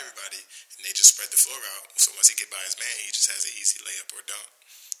get by everybody, and they just spread the floor out. So once he get by his man, he just has an easy layup or dunk.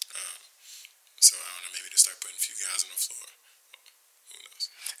 So I don't know, maybe to start putting a few guys on the floor. Who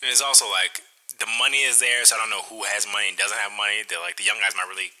knows? And it's also like the money is there, so I don't know who has money and doesn't have money. They're like the young guys might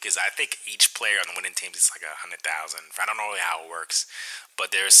really, because I think each player on the winning team is like 100,000. I don't know really how it works,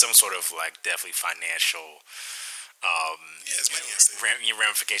 but there's some sort of like definitely financial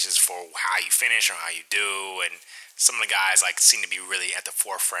ramifications for how you finish or how you do, and some of the guys like seem to be really at the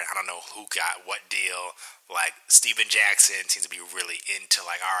forefront. I don't know who got what deal. Like Steven Jackson seems to be really into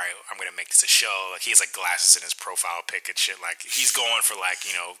like, all right, I'm gonna make this a show. Like he has like glasses in his profile pic and shit. Like he's going for like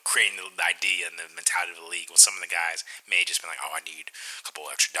creating the idea and the mentality of the league. Well, some of the guys may have just been like, oh, I need a couple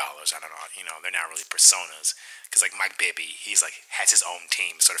extra dollars. I don't know. They're not really personas. Because like Mike Bibby, he's like has his own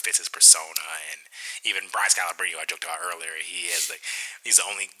team, sort of fits his persona, and even Brian Scalabrine, I joked about earlier, he's the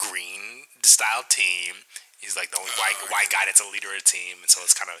only green style team. He's like the only white guy that's a leader of the team, and so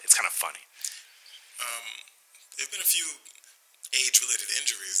it's kind of funny. There've been a few age-related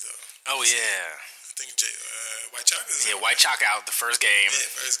injuries, though. Oh yeah. I think White Chalk is. Yeah, White Chalk out the first game. Yeah,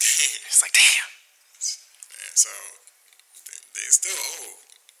 first game. It's like damn. Man, so they still old.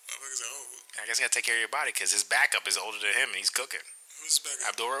 Motherfuckers are old. I guess you gotta take care of your body because his backup is older than him and he's cooking. Who's his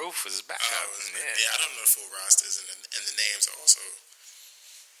backup? Abdul Rauf was his backup. Yeah, I don't know the full rosters and the names are also.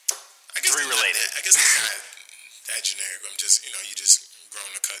 I guess three related. I guess they're not that generic. I'm just you just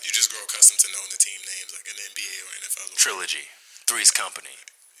grow accustomed to knowing the team names like in the NBA or NFL. Trilogy. Three's Company.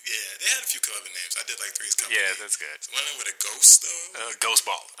 Yeah, they had a few clever names. I did like Three's Company. Yeah, that's good. One of them with a ghost though. Ghost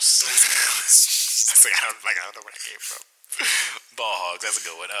Ballers. I don't know where that came from. Ball Hogs. That's a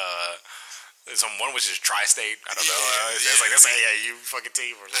good one. One was just Tri-State. I don't know. That's you fucking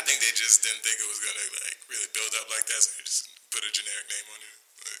team or something. I think they just didn't think it was gonna like really build up like that, so they just put a generic name on it.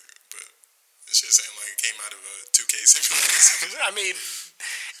 But it should sound like it came out of a 2K simulation. I mean,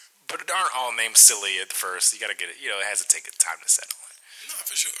 but it aren't all names silly at first. You gotta get it. It has to take time to settle it. No,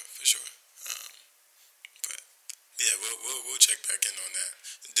 for sure. But yeah, we'll check back in on that.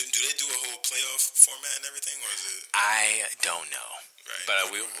 Do they do a whole playoff format and everything, or is it? I don't know. Right. But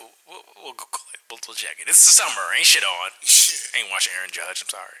we'll Google it. We'll check it. It's the summer. Ain't shit on. Ain't watching Aaron Judge.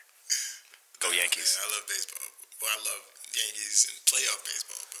 I'm sorry. Go Yankees. I love baseball. Well, I love Yankees and playoff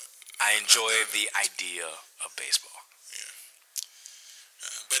baseball, but I enjoy the idea of baseball. Yeah.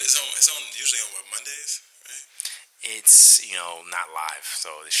 But it's on usually on Mondays, right? It's not live, so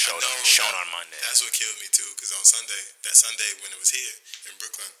it's shown on Monday. That's what killed me too, because on that Sunday when it was here in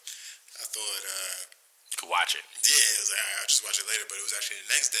Brooklyn, I thought you could watch it. Yeah, it was like I'll just watch it later, but it was actually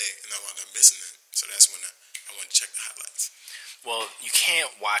the next day, and I wound up missing it. So that's when I wanted to check the highlights. Well, you can't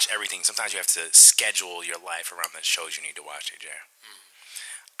watch everything. Sometimes you have to schedule your life around the shows you need to watch, AJ.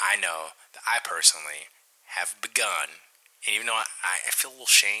 I know that I personally have begun, and even though I feel a little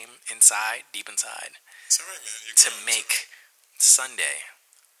shame deep inside, it's all right, man. To make Sunday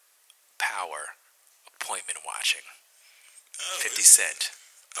Power appointment watching. 50 Cent.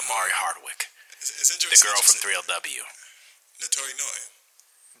 Amari Hardwick. It's The interesting. girl from 3LW. Notori Noi.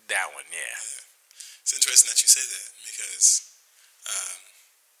 That one, yeah. It's interesting that you say that because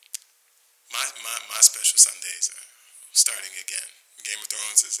my special Sundays are starting again. Game of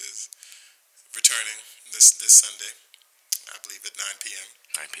Thrones is returning this Sunday, I believe at 9 p.m.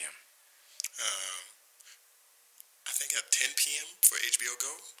 9 p.m. I think at 10 p.m. for HBO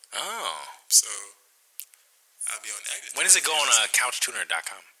Go. Oh. So I'll be on that. When does it go on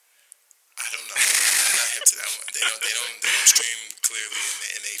couchtuner.com? I don't know. I'm not hip to that one. They don't stream clearly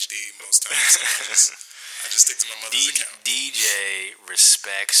in HD most times. So I just stick to my mother's account. DJ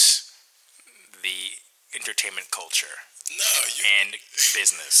respects the entertainment culture. And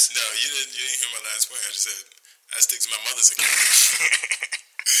business. No, you didn't hear my last point. I just said I stick to my mother's account.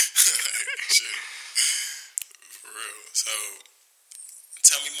 Shit. For real. So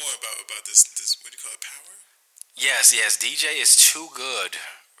tell me more about this what do you call it, Power? Yes. DJ is too good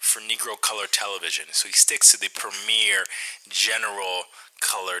for Negro color television, so he sticks to the premier general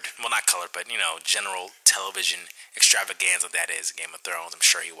colored, well, not colored, but general television extravaganza that is Game of Thrones. I'm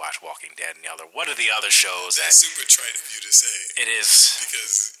sure he watched Walking Dead and what are the other shows that? That's super trite of you to say. It is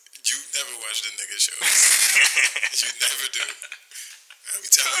because you never watch the nigga shows. You never do. I be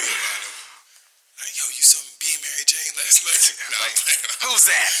telling you about them. Like, yo, you saw me being Mary Jane last night. Who's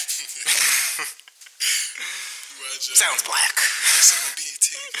that? Sounds black. BET.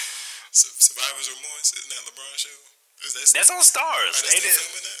 Survivor's Remorse, isn't that LeBron show? That's on Stars.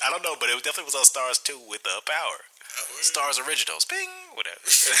 I don't know, but it definitely was on Stars too with Power. Stars Originals. Bing, whatever.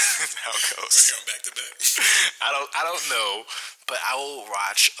 How it goes. We're going back to back. I don't know, but I will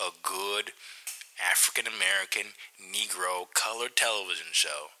watch a good African American Negro colored television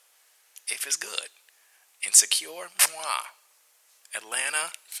show if it's good. Insecure, mwah.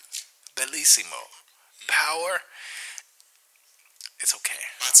 Atlanta, bellissimo. Power, it's okay.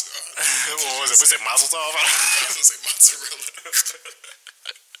 What was it? Was it Mazel Tov? I was gonna say mozzarella.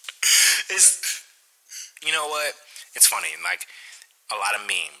 You know what? It's funny. Like a lot of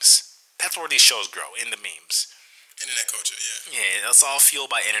memes. That's where these shows grow, in the memes. Internet culture, yeah. Yeah, that's all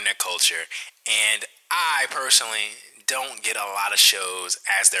fueled by internet culture. And I personally don't get a lot of shows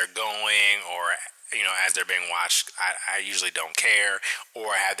as they're going or as they're being watched. I usually don't care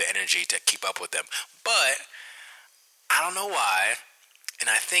or have the energy to keep up with them. But I don't know why, and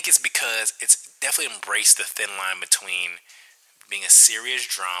I think it's because it's definitely embraced the thin line between being a serious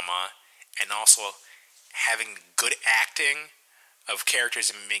drama and also having good acting of characters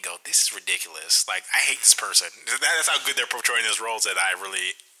and me go, this is ridiculous. Like, I hate this person. That's how good they're portraying these roles that I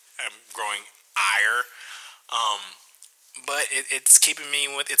really am growing ire. But it's keeping me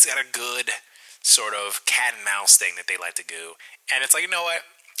with, it's got a good sort of cat and mouse thing that they like to do. And it's like, you know what?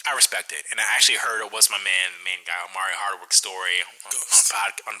 I respect it. And I actually heard it was the main guy, Amari Hardwick's story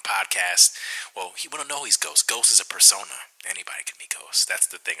on podcast. Well, we don't know he's Ghost. Ghost is a persona. Anybody can be Ghost. That's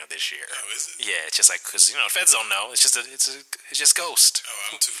the thing of this year. Oh, is it? Yeah, it's just like, because, the feds don't know. It's just Ghost.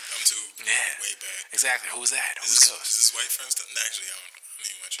 Oh, I'm too way back. Exactly. Who's that? Who's Ghost? Is this white friend stuff? No, actually, I don't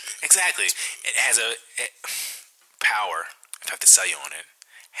need much of it. Exactly. It has Power, if I have to sell you on it,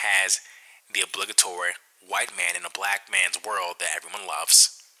 has the obligatory white man in a black man's world that everyone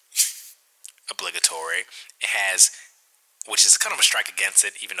loves. Obligatory. It has, which is kind of a strike against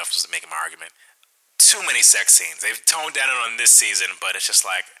it, even though I was making my argument, too many sex scenes. They've toned down it on this season, but it's just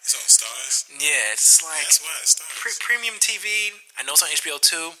like, it's on Stars. Yeah, it's like, that's why it's Stars. Premium TV. I know it's on HBO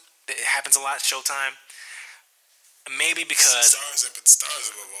too. It happens a lot. Showtime. Maybe because Stars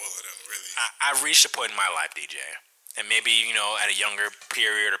above all of them, really. I've reached a point in my life, DJ, and maybe at a younger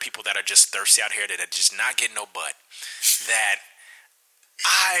period, or people that are just thirsty out here that are just not getting no butt, that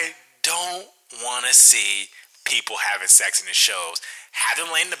I don't want to see people having sex in the shows. Have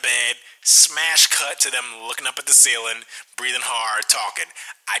them lay in the bed, smash cut to them looking up at the ceiling, breathing hard, talking.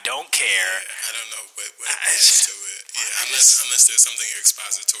 I don't care. Yeah, I don't know what adds to it. Yeah, unless there's something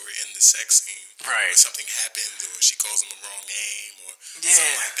expository in the sex scene. Right. Or something happened, or she calls him a wrong name, or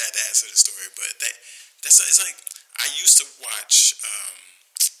something like that adds to the story. But it's like, I used to watch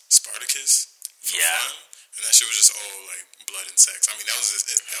Spartacus for fun. And that shit was just all like blood and sex. I mean, that was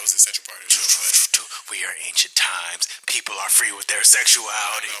the essential part of the show. We are ancient times. People are free with their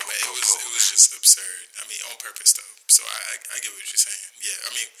sexuality. No, but it was just absurd. I mean, on purpose though. So I get what you're saying. Yeah,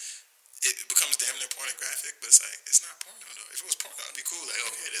 I mean, it becomes damn near pornographic, but it's like, it's not porno though. If it was porno, it'd be cool. Like,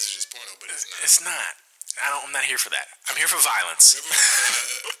 okay, this is just porno, but it's not. It's not. I'm not here for that. I'm here for violence. Remember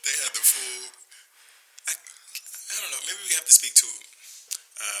when, they had the full. I don't know. Maybe we have to speak to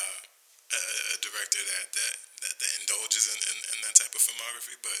a director that indulges in that type of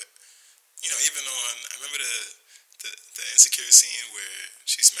filmography. But even on, I remember the Insecure scene where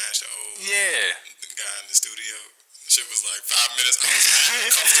she smashed the old guy in the studio. Shit was like 5 minutes. I was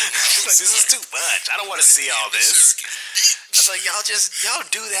uncomfortable. Like, this is too much. I don't want to see all this. I was like, y'all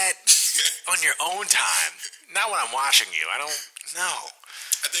do that on your own time, not when I'm watching you. I don't know.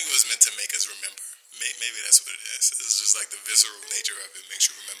 I think it was meant to make us remember. Maybe that's what it is. It's just like the visceral nature of it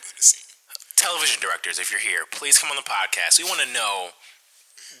makes you remember the scene. Television directors, if you're here, please come on the podcast. We want to know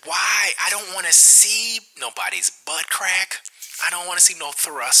why. I don't want to see nobody's butt crack. I don't want to see no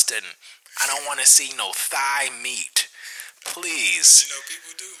thrusting. I don't want to see no thigh meat. Please. You know,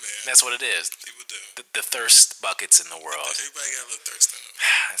 people do, man. That's what it is. People do. The thirst buckets in the world. Everybody got a little thirst in them.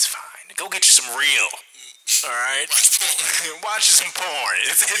 That's fine. Go get you some real. All right? Watch porn. Watch some porn.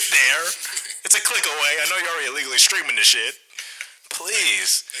 It's there. It's a click away. I know you're already illegally streaming this shit.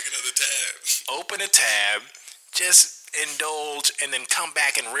 Please. Make another tab. Open a tab. Just indulge and then come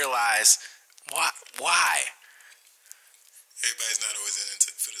back and realize why. Everybody's not always in it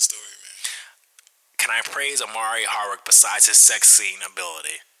for the story, man. Can I praise Omari Hardwick besides his sex scene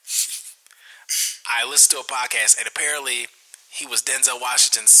ability? I listened to a podcast and apparently he was Denzel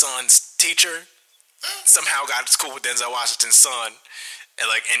Washington's son's teacher. Somehow got to school with Denzel Washington's son and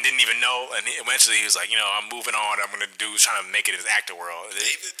didn't even know. And eventually he was like, I'm moving on. I'm going to trying to make it in the actor world.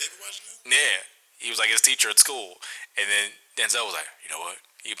 David Washington? Yeah. He was like his teacher at school. And then Denzel was like, you know what?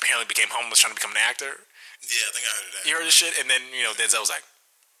 He apparently became homeless trying to become an actor. Yeah, I think I heard that. You heard this shit? And then, Denzel was like,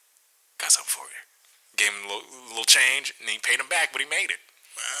 got something for you. Gave him a little change, and he paid him back, but he made it.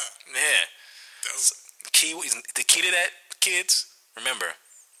 Wow. Yeah. Dope. The key to that, kids, remember,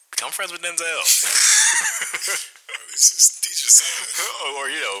 become friends with Denzel. At least just teach your son. Or,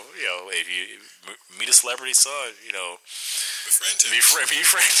 if you meet a celebrity son, Befriend him. Be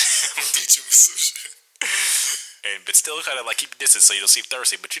friend. Teach him some shit. But still kind of like keep distance so you don't seem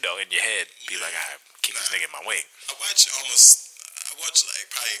thirsty, but in your head, be like, I keep this nigga in my way. I watched like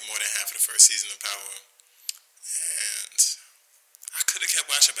probably more than half of the first season of Power, and I could have kept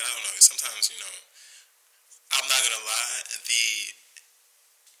watching, but I don't know. Sometimes, I'm not gonna lie, the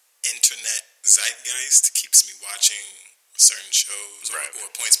internet zeitgeist keeps me watching certain shows or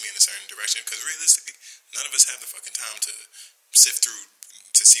points me in a certain direction, because realistically, none of us have the fucking time to sift through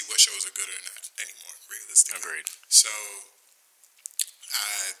to see what shows are good or not anymore, realistically. Agreed. So,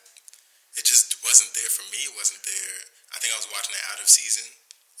 it just wasn't there for me. It wasn't there. I think I was watching it out of season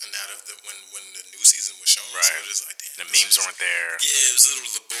and out of when the new season was shown. Right. So it was just like, damn. The memes weren't there. Yeah, it was a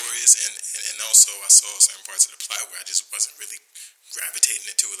little laborious, and also I saw certain parts of the plot where I just wasn't really gravitating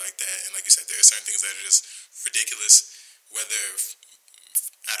to it like that. And like you said, there are certain things that are just ridiculous, whether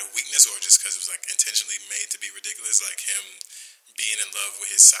out of weakness or just because it was like intentionally made to be ridiculous, like him being in love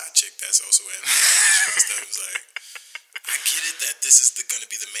with his side chick that's also an and stuff. It was like, I get it that this is going to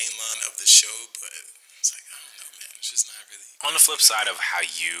be the main line of the show, but it's like, I don't know, man. It's just not really. On the flip side of how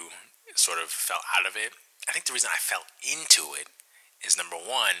you sort of fell out of it, I think the reason I fell into it is, number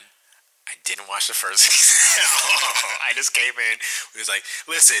one, I didn't watch the first season. I just came in. It was like,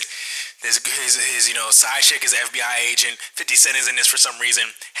 listen, his side chick is an FBI agent. 50 Cent is in this for some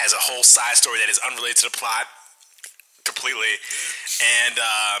reason. Has a whole side story that is unrelated to the plot completely. And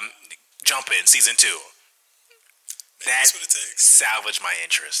jump in, season 2. That's what it takes. Salvaged my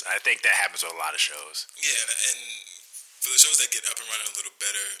interest. I think that happens with a lot of shows. Yeah, and for the shows that get up and running a little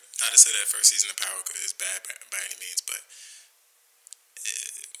better, not to say that first season of Power is bad by any means, but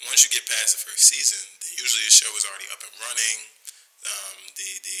once you get past the first season, then usually the show is already up and running.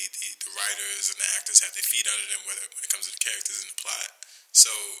 The writers and the actors have their feet under them when it comes to the characters and the plot. So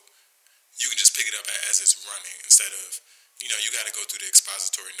you can just pick it up as it's running instead of, you got to go through the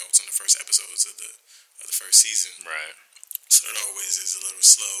expository notes on the first episodes of the first season. Right. So it always is a little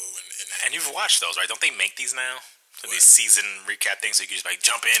slow. And you've watched those, right? Don't they make these now? So these season recap things so you can just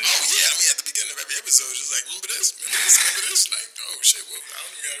jump in. Oh yeah, I mean at the beginning of every episode, it's just like, remember this? Like, oh shit, well, I don't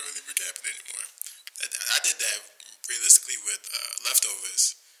even gotta really recap it anymore. I did that realistically with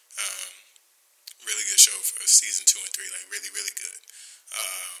Leftovers. Really good show for season 2 and 3, like really, really good.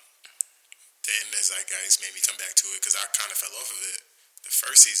 Then as guys made me come back to it because I kind of fell off of it. The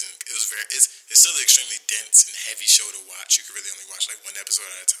first season, it's still an extremely dense and heavy show to watch. You can really only watch like one episode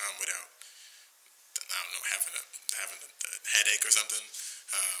at a time without, I don't know, having a headache or something.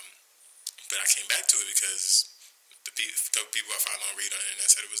 But I came back to it because the people I follow and read on the internet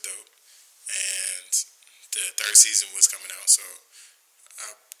said it was dope, and the third season was coming out, so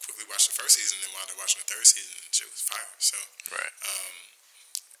I quickly watched the first season and then wound up watching the third season, and shit was fire. So right.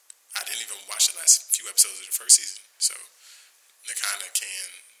 I didn't even watch the last few episodes of the first season, so they kind of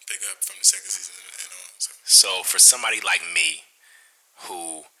can pick up from the second season and on. So for somebody like me,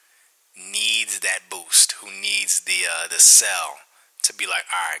 who needs that boost, who needs the sell to be like,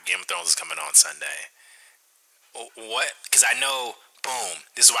 all right, Game of Thrones is coming on Sunday. What? Because I know, boom.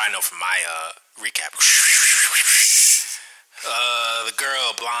 This is what I know from my recap. The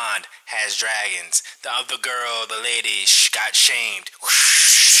girl, blonde, has dragons. The other girl, the lady, got shamed.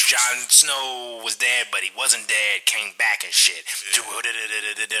 Jon Snow was dead, but he wasn't dead. Came back and shit.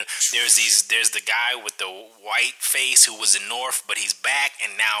 There's the guy with the white face who was in North, but he's back,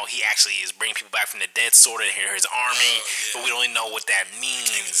 and now he actually is bringing people back from the dead, sort of. His army, but we don't really know what that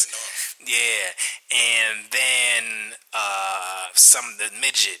means. Yeah, and then the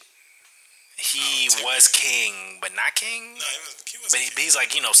midget. He was king, but not king. No, he wasn't. But he's like,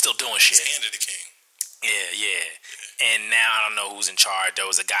 still doing shit. He's handed the king. Yeah. And now I don't know who's in charge. There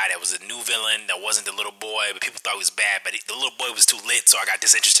was a guy that was a new villain that wasn't the little boy, but people thought he was bad. But the little boy was too lit, so I got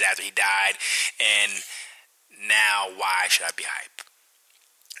disinterested after he died. And now, why should I be hype?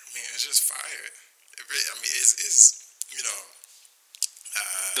 I mean, it's just fire. It's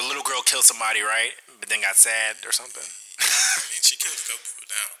the little girl killed somebody, right? But then got sad or something. I mean, she killed a couple people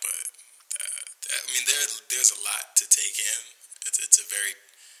now, but there's a lot to take in. It's a very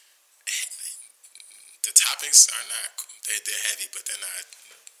the topics are not they're heavy, but they're not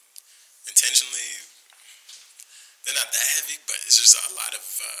intentionally. They're not that heavy, but it's just a lot of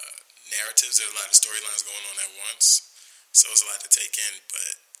narratives. There's a lot of storylines going on at once, so it's a lot to take in.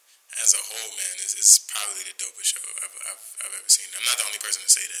 But as a whole, man, it's probably the dopest show I've ever seen. I'm not the only person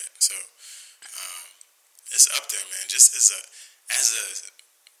to say that, so it's up there, man. Just as a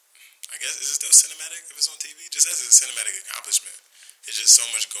I guess, is it still cinematic if it's on TV? Just as a cinematic accomplishment. There's just so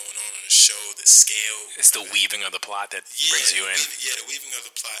much going on in the show, the scale. It's the weaving of the plot that brings you in. The weaving of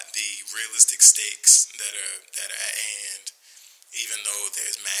the plot, the realistic stakes that are at hand, even though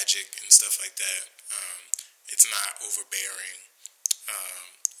there's magic and stuff like that, it's not overbearing.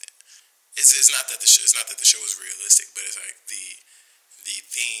 It's not that the show is realistic, but it's like the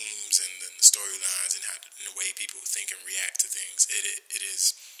themes and the storylines and the way people think and react to things. It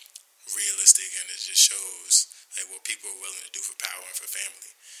is realistic, and it just shows like what people are willing to do for power and for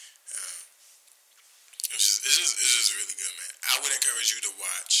family. It's just really good, man. I would encourage you to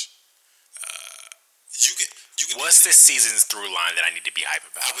watch. You can. What's this season's through line that I need to be hype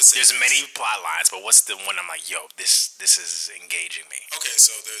about? There's many plot lines, but what's the one I'm like, yo, this is engaging me? Okay,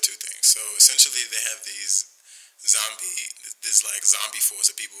 so there are two things. So essentially, they have this zombie force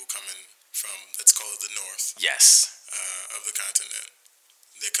of people coming from, let's call it the north. Yes. Of the continent.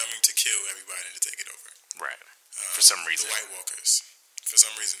 They're coming to kill everybody and to take it over. Right. For some reason. The White Walkers. For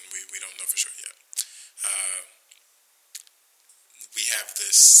some reason, we don't know for sure yet. We have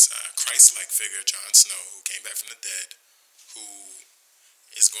this Christ-like figure, Jon Snow, who came back from the dead, who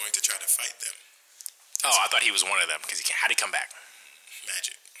is going to try to fight them. Oh, I thought he was one of them, because how'd he come back?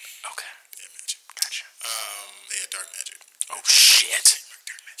 Magic. Okay. Yeah, magic. Gotcha. Yeah, dark magic. Oh, shit.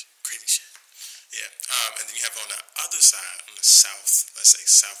 Dark magic. Crazy shit. Yeah, and then you have on the other side, on the south, let's say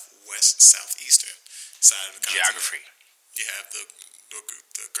southwest, southeastern side of the continent. Geography. You have the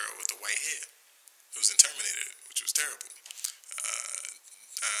girl with the white hair, who was in Terminator, which was terrible.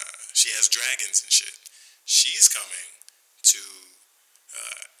 She has dragons and shit. She's coming to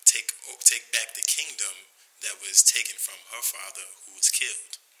take back the kingdom that was taken from her father, who was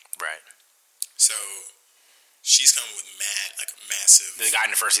killed. Right. So she's coming with massive. The guy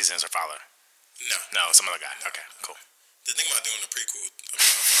in the first season is her father. No, some other guy. No. Okay, cool. They're thinking about doing a prequel about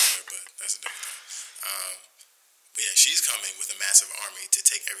her father, but that's a different thing. But yeah, she's coming with a massive army to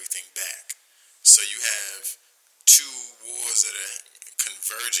take everything back. So you have two wars that are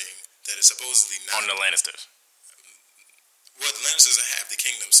converging that are supposedly not... On the Lannisters. Well, the Lannisters have the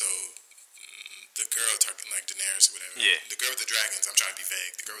kingdom, so the girl talking like Daenerys or whatever. Yeah. The girl with the dragons, I'm trying to be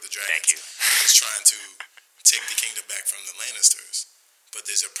vague. The girl with the dragons. Thank you. is trying to take the kingdom back from the Lannisters. But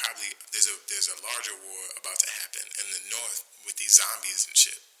there's a larger war about to happen in the north with these zombies and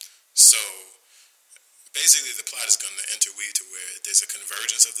shit. So basically, the plot is going to interweave to where there's a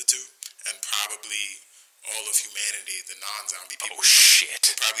convergence of the two, and probably all of humanity, the non-zombie people,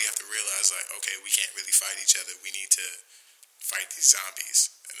 will probably have to realize like, okay, we can't really fight each other. We need to fight these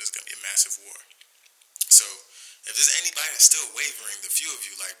zombies, and there's going to be a massive war. So if there's anybody that's still wavering, the few of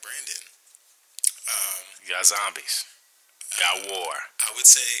you like Brandon, you got zombies. Got war. I would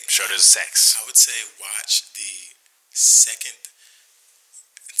say... Sure, there's sex. I would say watch the second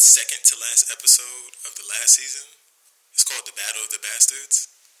to last episode of the last season. It's called The Battle of the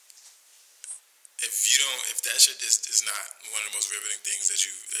Bastards. If that shit is not one of the most riveting things that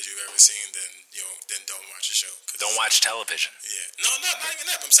you've ever seen, then don't watch the show. Don't watch television. Yeah. No, not even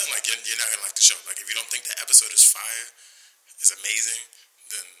that. But I'm saying like you're not gonna like the show. Like if you don't think the episode is fire, is amazing,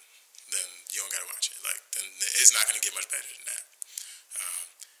 then you don't gotta watch it. Like, then it's not gonna get much better than that.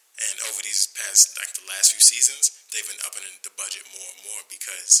 And over these past, like the last few seasons, they've been upping the budget more and more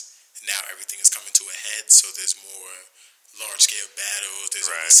because now everything is coming to a head. So there's more large scale battles. There's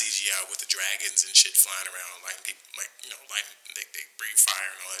all the CGI with the dragons and shit flying around, like people, like they breathe fire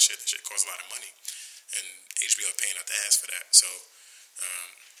and all that shit. That shit costs a lot of money, and HBO is paying out the ass for that. So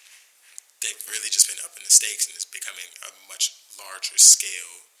they've really just been upping the stakes, and it's becoming a much larger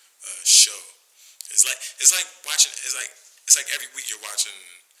scale show. It's like watching. It's like every week you're watching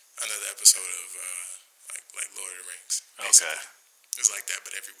another episode of like Lord of the Rings. Basically. Okay. It's like that,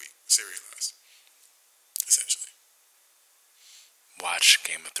 but every week, serialized, essentially. Watch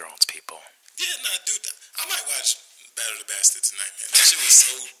Game of Thrones, people. Yeah, nah, dude. I might watch Battle of the Bastards tonight, man. That shit was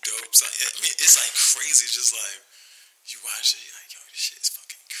so dope. So, I mean, it's like crazy. Just like you watch it, you're like, yo, this shit is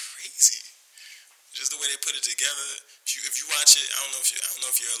fucking crazy. Just the way they put it together. If you watch it, I don't know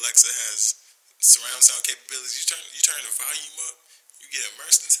if your Alexa has surround sound capabilities. You turn the volume up. You get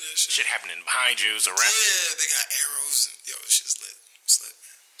immersed into that shit. Shit happening behind you, around. Yeah, they got arrows. And, yo, this shit's lit. It's lit,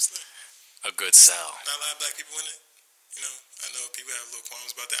 man. It's lit. A good sell. Not a lot of black people in it. You know, I know people have little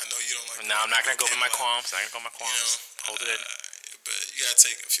qualms about that. I know you don't like. No, I'm not gonna go with my qualms. I'm not gonna go with my qualms. You know, Hold it in. But you gotta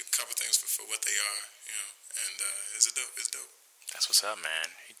take couple things for what they are. You know, and it's dope. It's dope. That's what's up,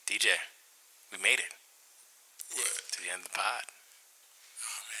 man. DJ, we made it. What? To the end of the pod.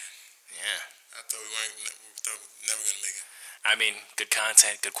 Oh man. Yeah. I thought we weren't. Thought we were never gonna make it. I mean, good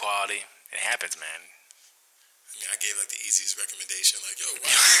content, good quality. It happens, man. I mean, I gave like the easiest recommendation. Like, yo, watch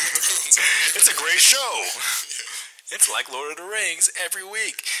Game of Thrones. It's a great show. Yeah. It's like Lord of the Rings every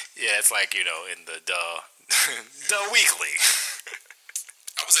week. Yeah, it's like, in the Duh Weekly.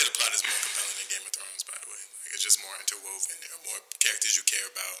 I would say the plot is more compelling than Game of Thrones, by the way. Like, it's just more interwoven. There are more characters you care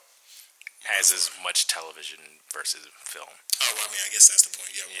about. Has as much television versus film. Oh, well, I mean, I guess that's the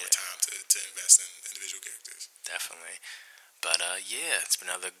point. You have more time to invest in individual characters. Definitely. But, yeah, it's been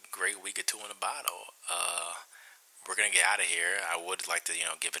another great week or two in a bottle. We're going to get out of here. I would like to,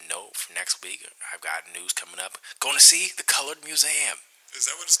 give a note for next week. I've got news coming up. Going to see the Colored Museum. Is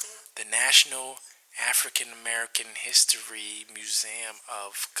that what it's called? The National African American History Museum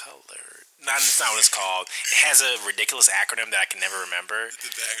of Color. That's not what it's called. It has a ridiculous acronym that I can never remember. The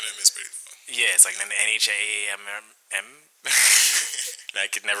acronym is pretty fun. Yeah, it's like an NHAAMM. I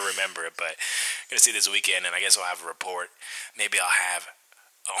could never remember it, but I'm going to see this weekend, and I guess I'll have a report. Maybe I'll have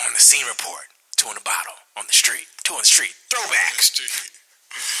on the scene report. 2 in a bottle. On the street. 2 on the street. Throwback. On the street.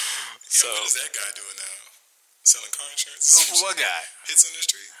 So, what is that guy doing now? Selling car insurance? What guy? Hits on the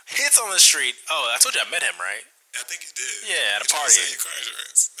street? Hits on the street. Oh, I told you I met him, right? I think you did. Yeah, at a party. Sell your car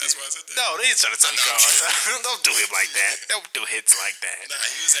insurance. That's why I said that. No, they ain't trying to sell your car. Don't do him like that. Don't do hits like that. Nah,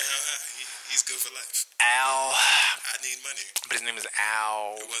 he was at How High. He's good for life. Al. I need money. But his name is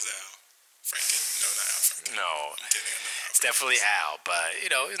Al. It was Al. Franken? No, not Al Franken. No. I'm kidding. I know Al It's definitely Al, but, he's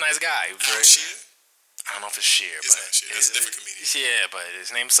a nice guy. Al Shear? I don't know if it's Shear, It's but... not Shear. That's a different comedian. Yeah, but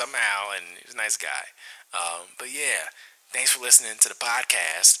his name's something Al, and he's a nice guy. But yeah, thanks for listening to the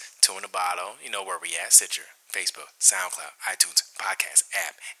podcast, 2 in a Bottle. You know where we at, Stitcher, Facebook, SoundCloud, iTunes, podcast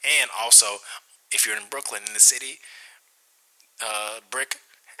app. And also, if you're in Brooklyn, in the city, Brick,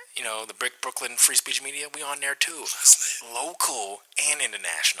 the Brick Brooklyn Free Speech Media, we on there too. Local and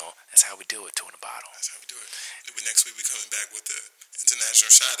international. That's how we do it, 2 in a Bottle. That's how we do it. Next week we're coming back with the international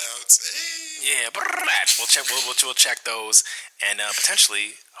shout-outs. Hey. Yeah, we'll check those, and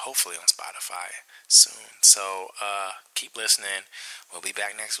potentially, hopefully on Spotify soon. So keep listening. We'll be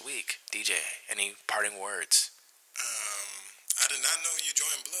back next week. DJ, any parting words? I did not know you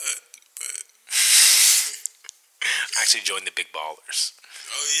joined Blood, but I actually joined the Big Ballers.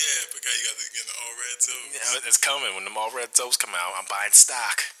 Oh yeah, because you got the all red zones. Yeah, it's coming. When the all red zones come out, I'm buying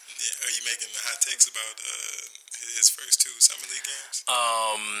stock. Yeah, are you making the hot takes about his first 2 Summer League games?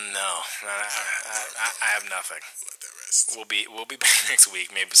 No, I have nothing. Let that rest. We'll be back next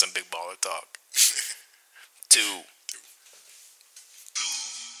week. Maybe some big baller talk. 2.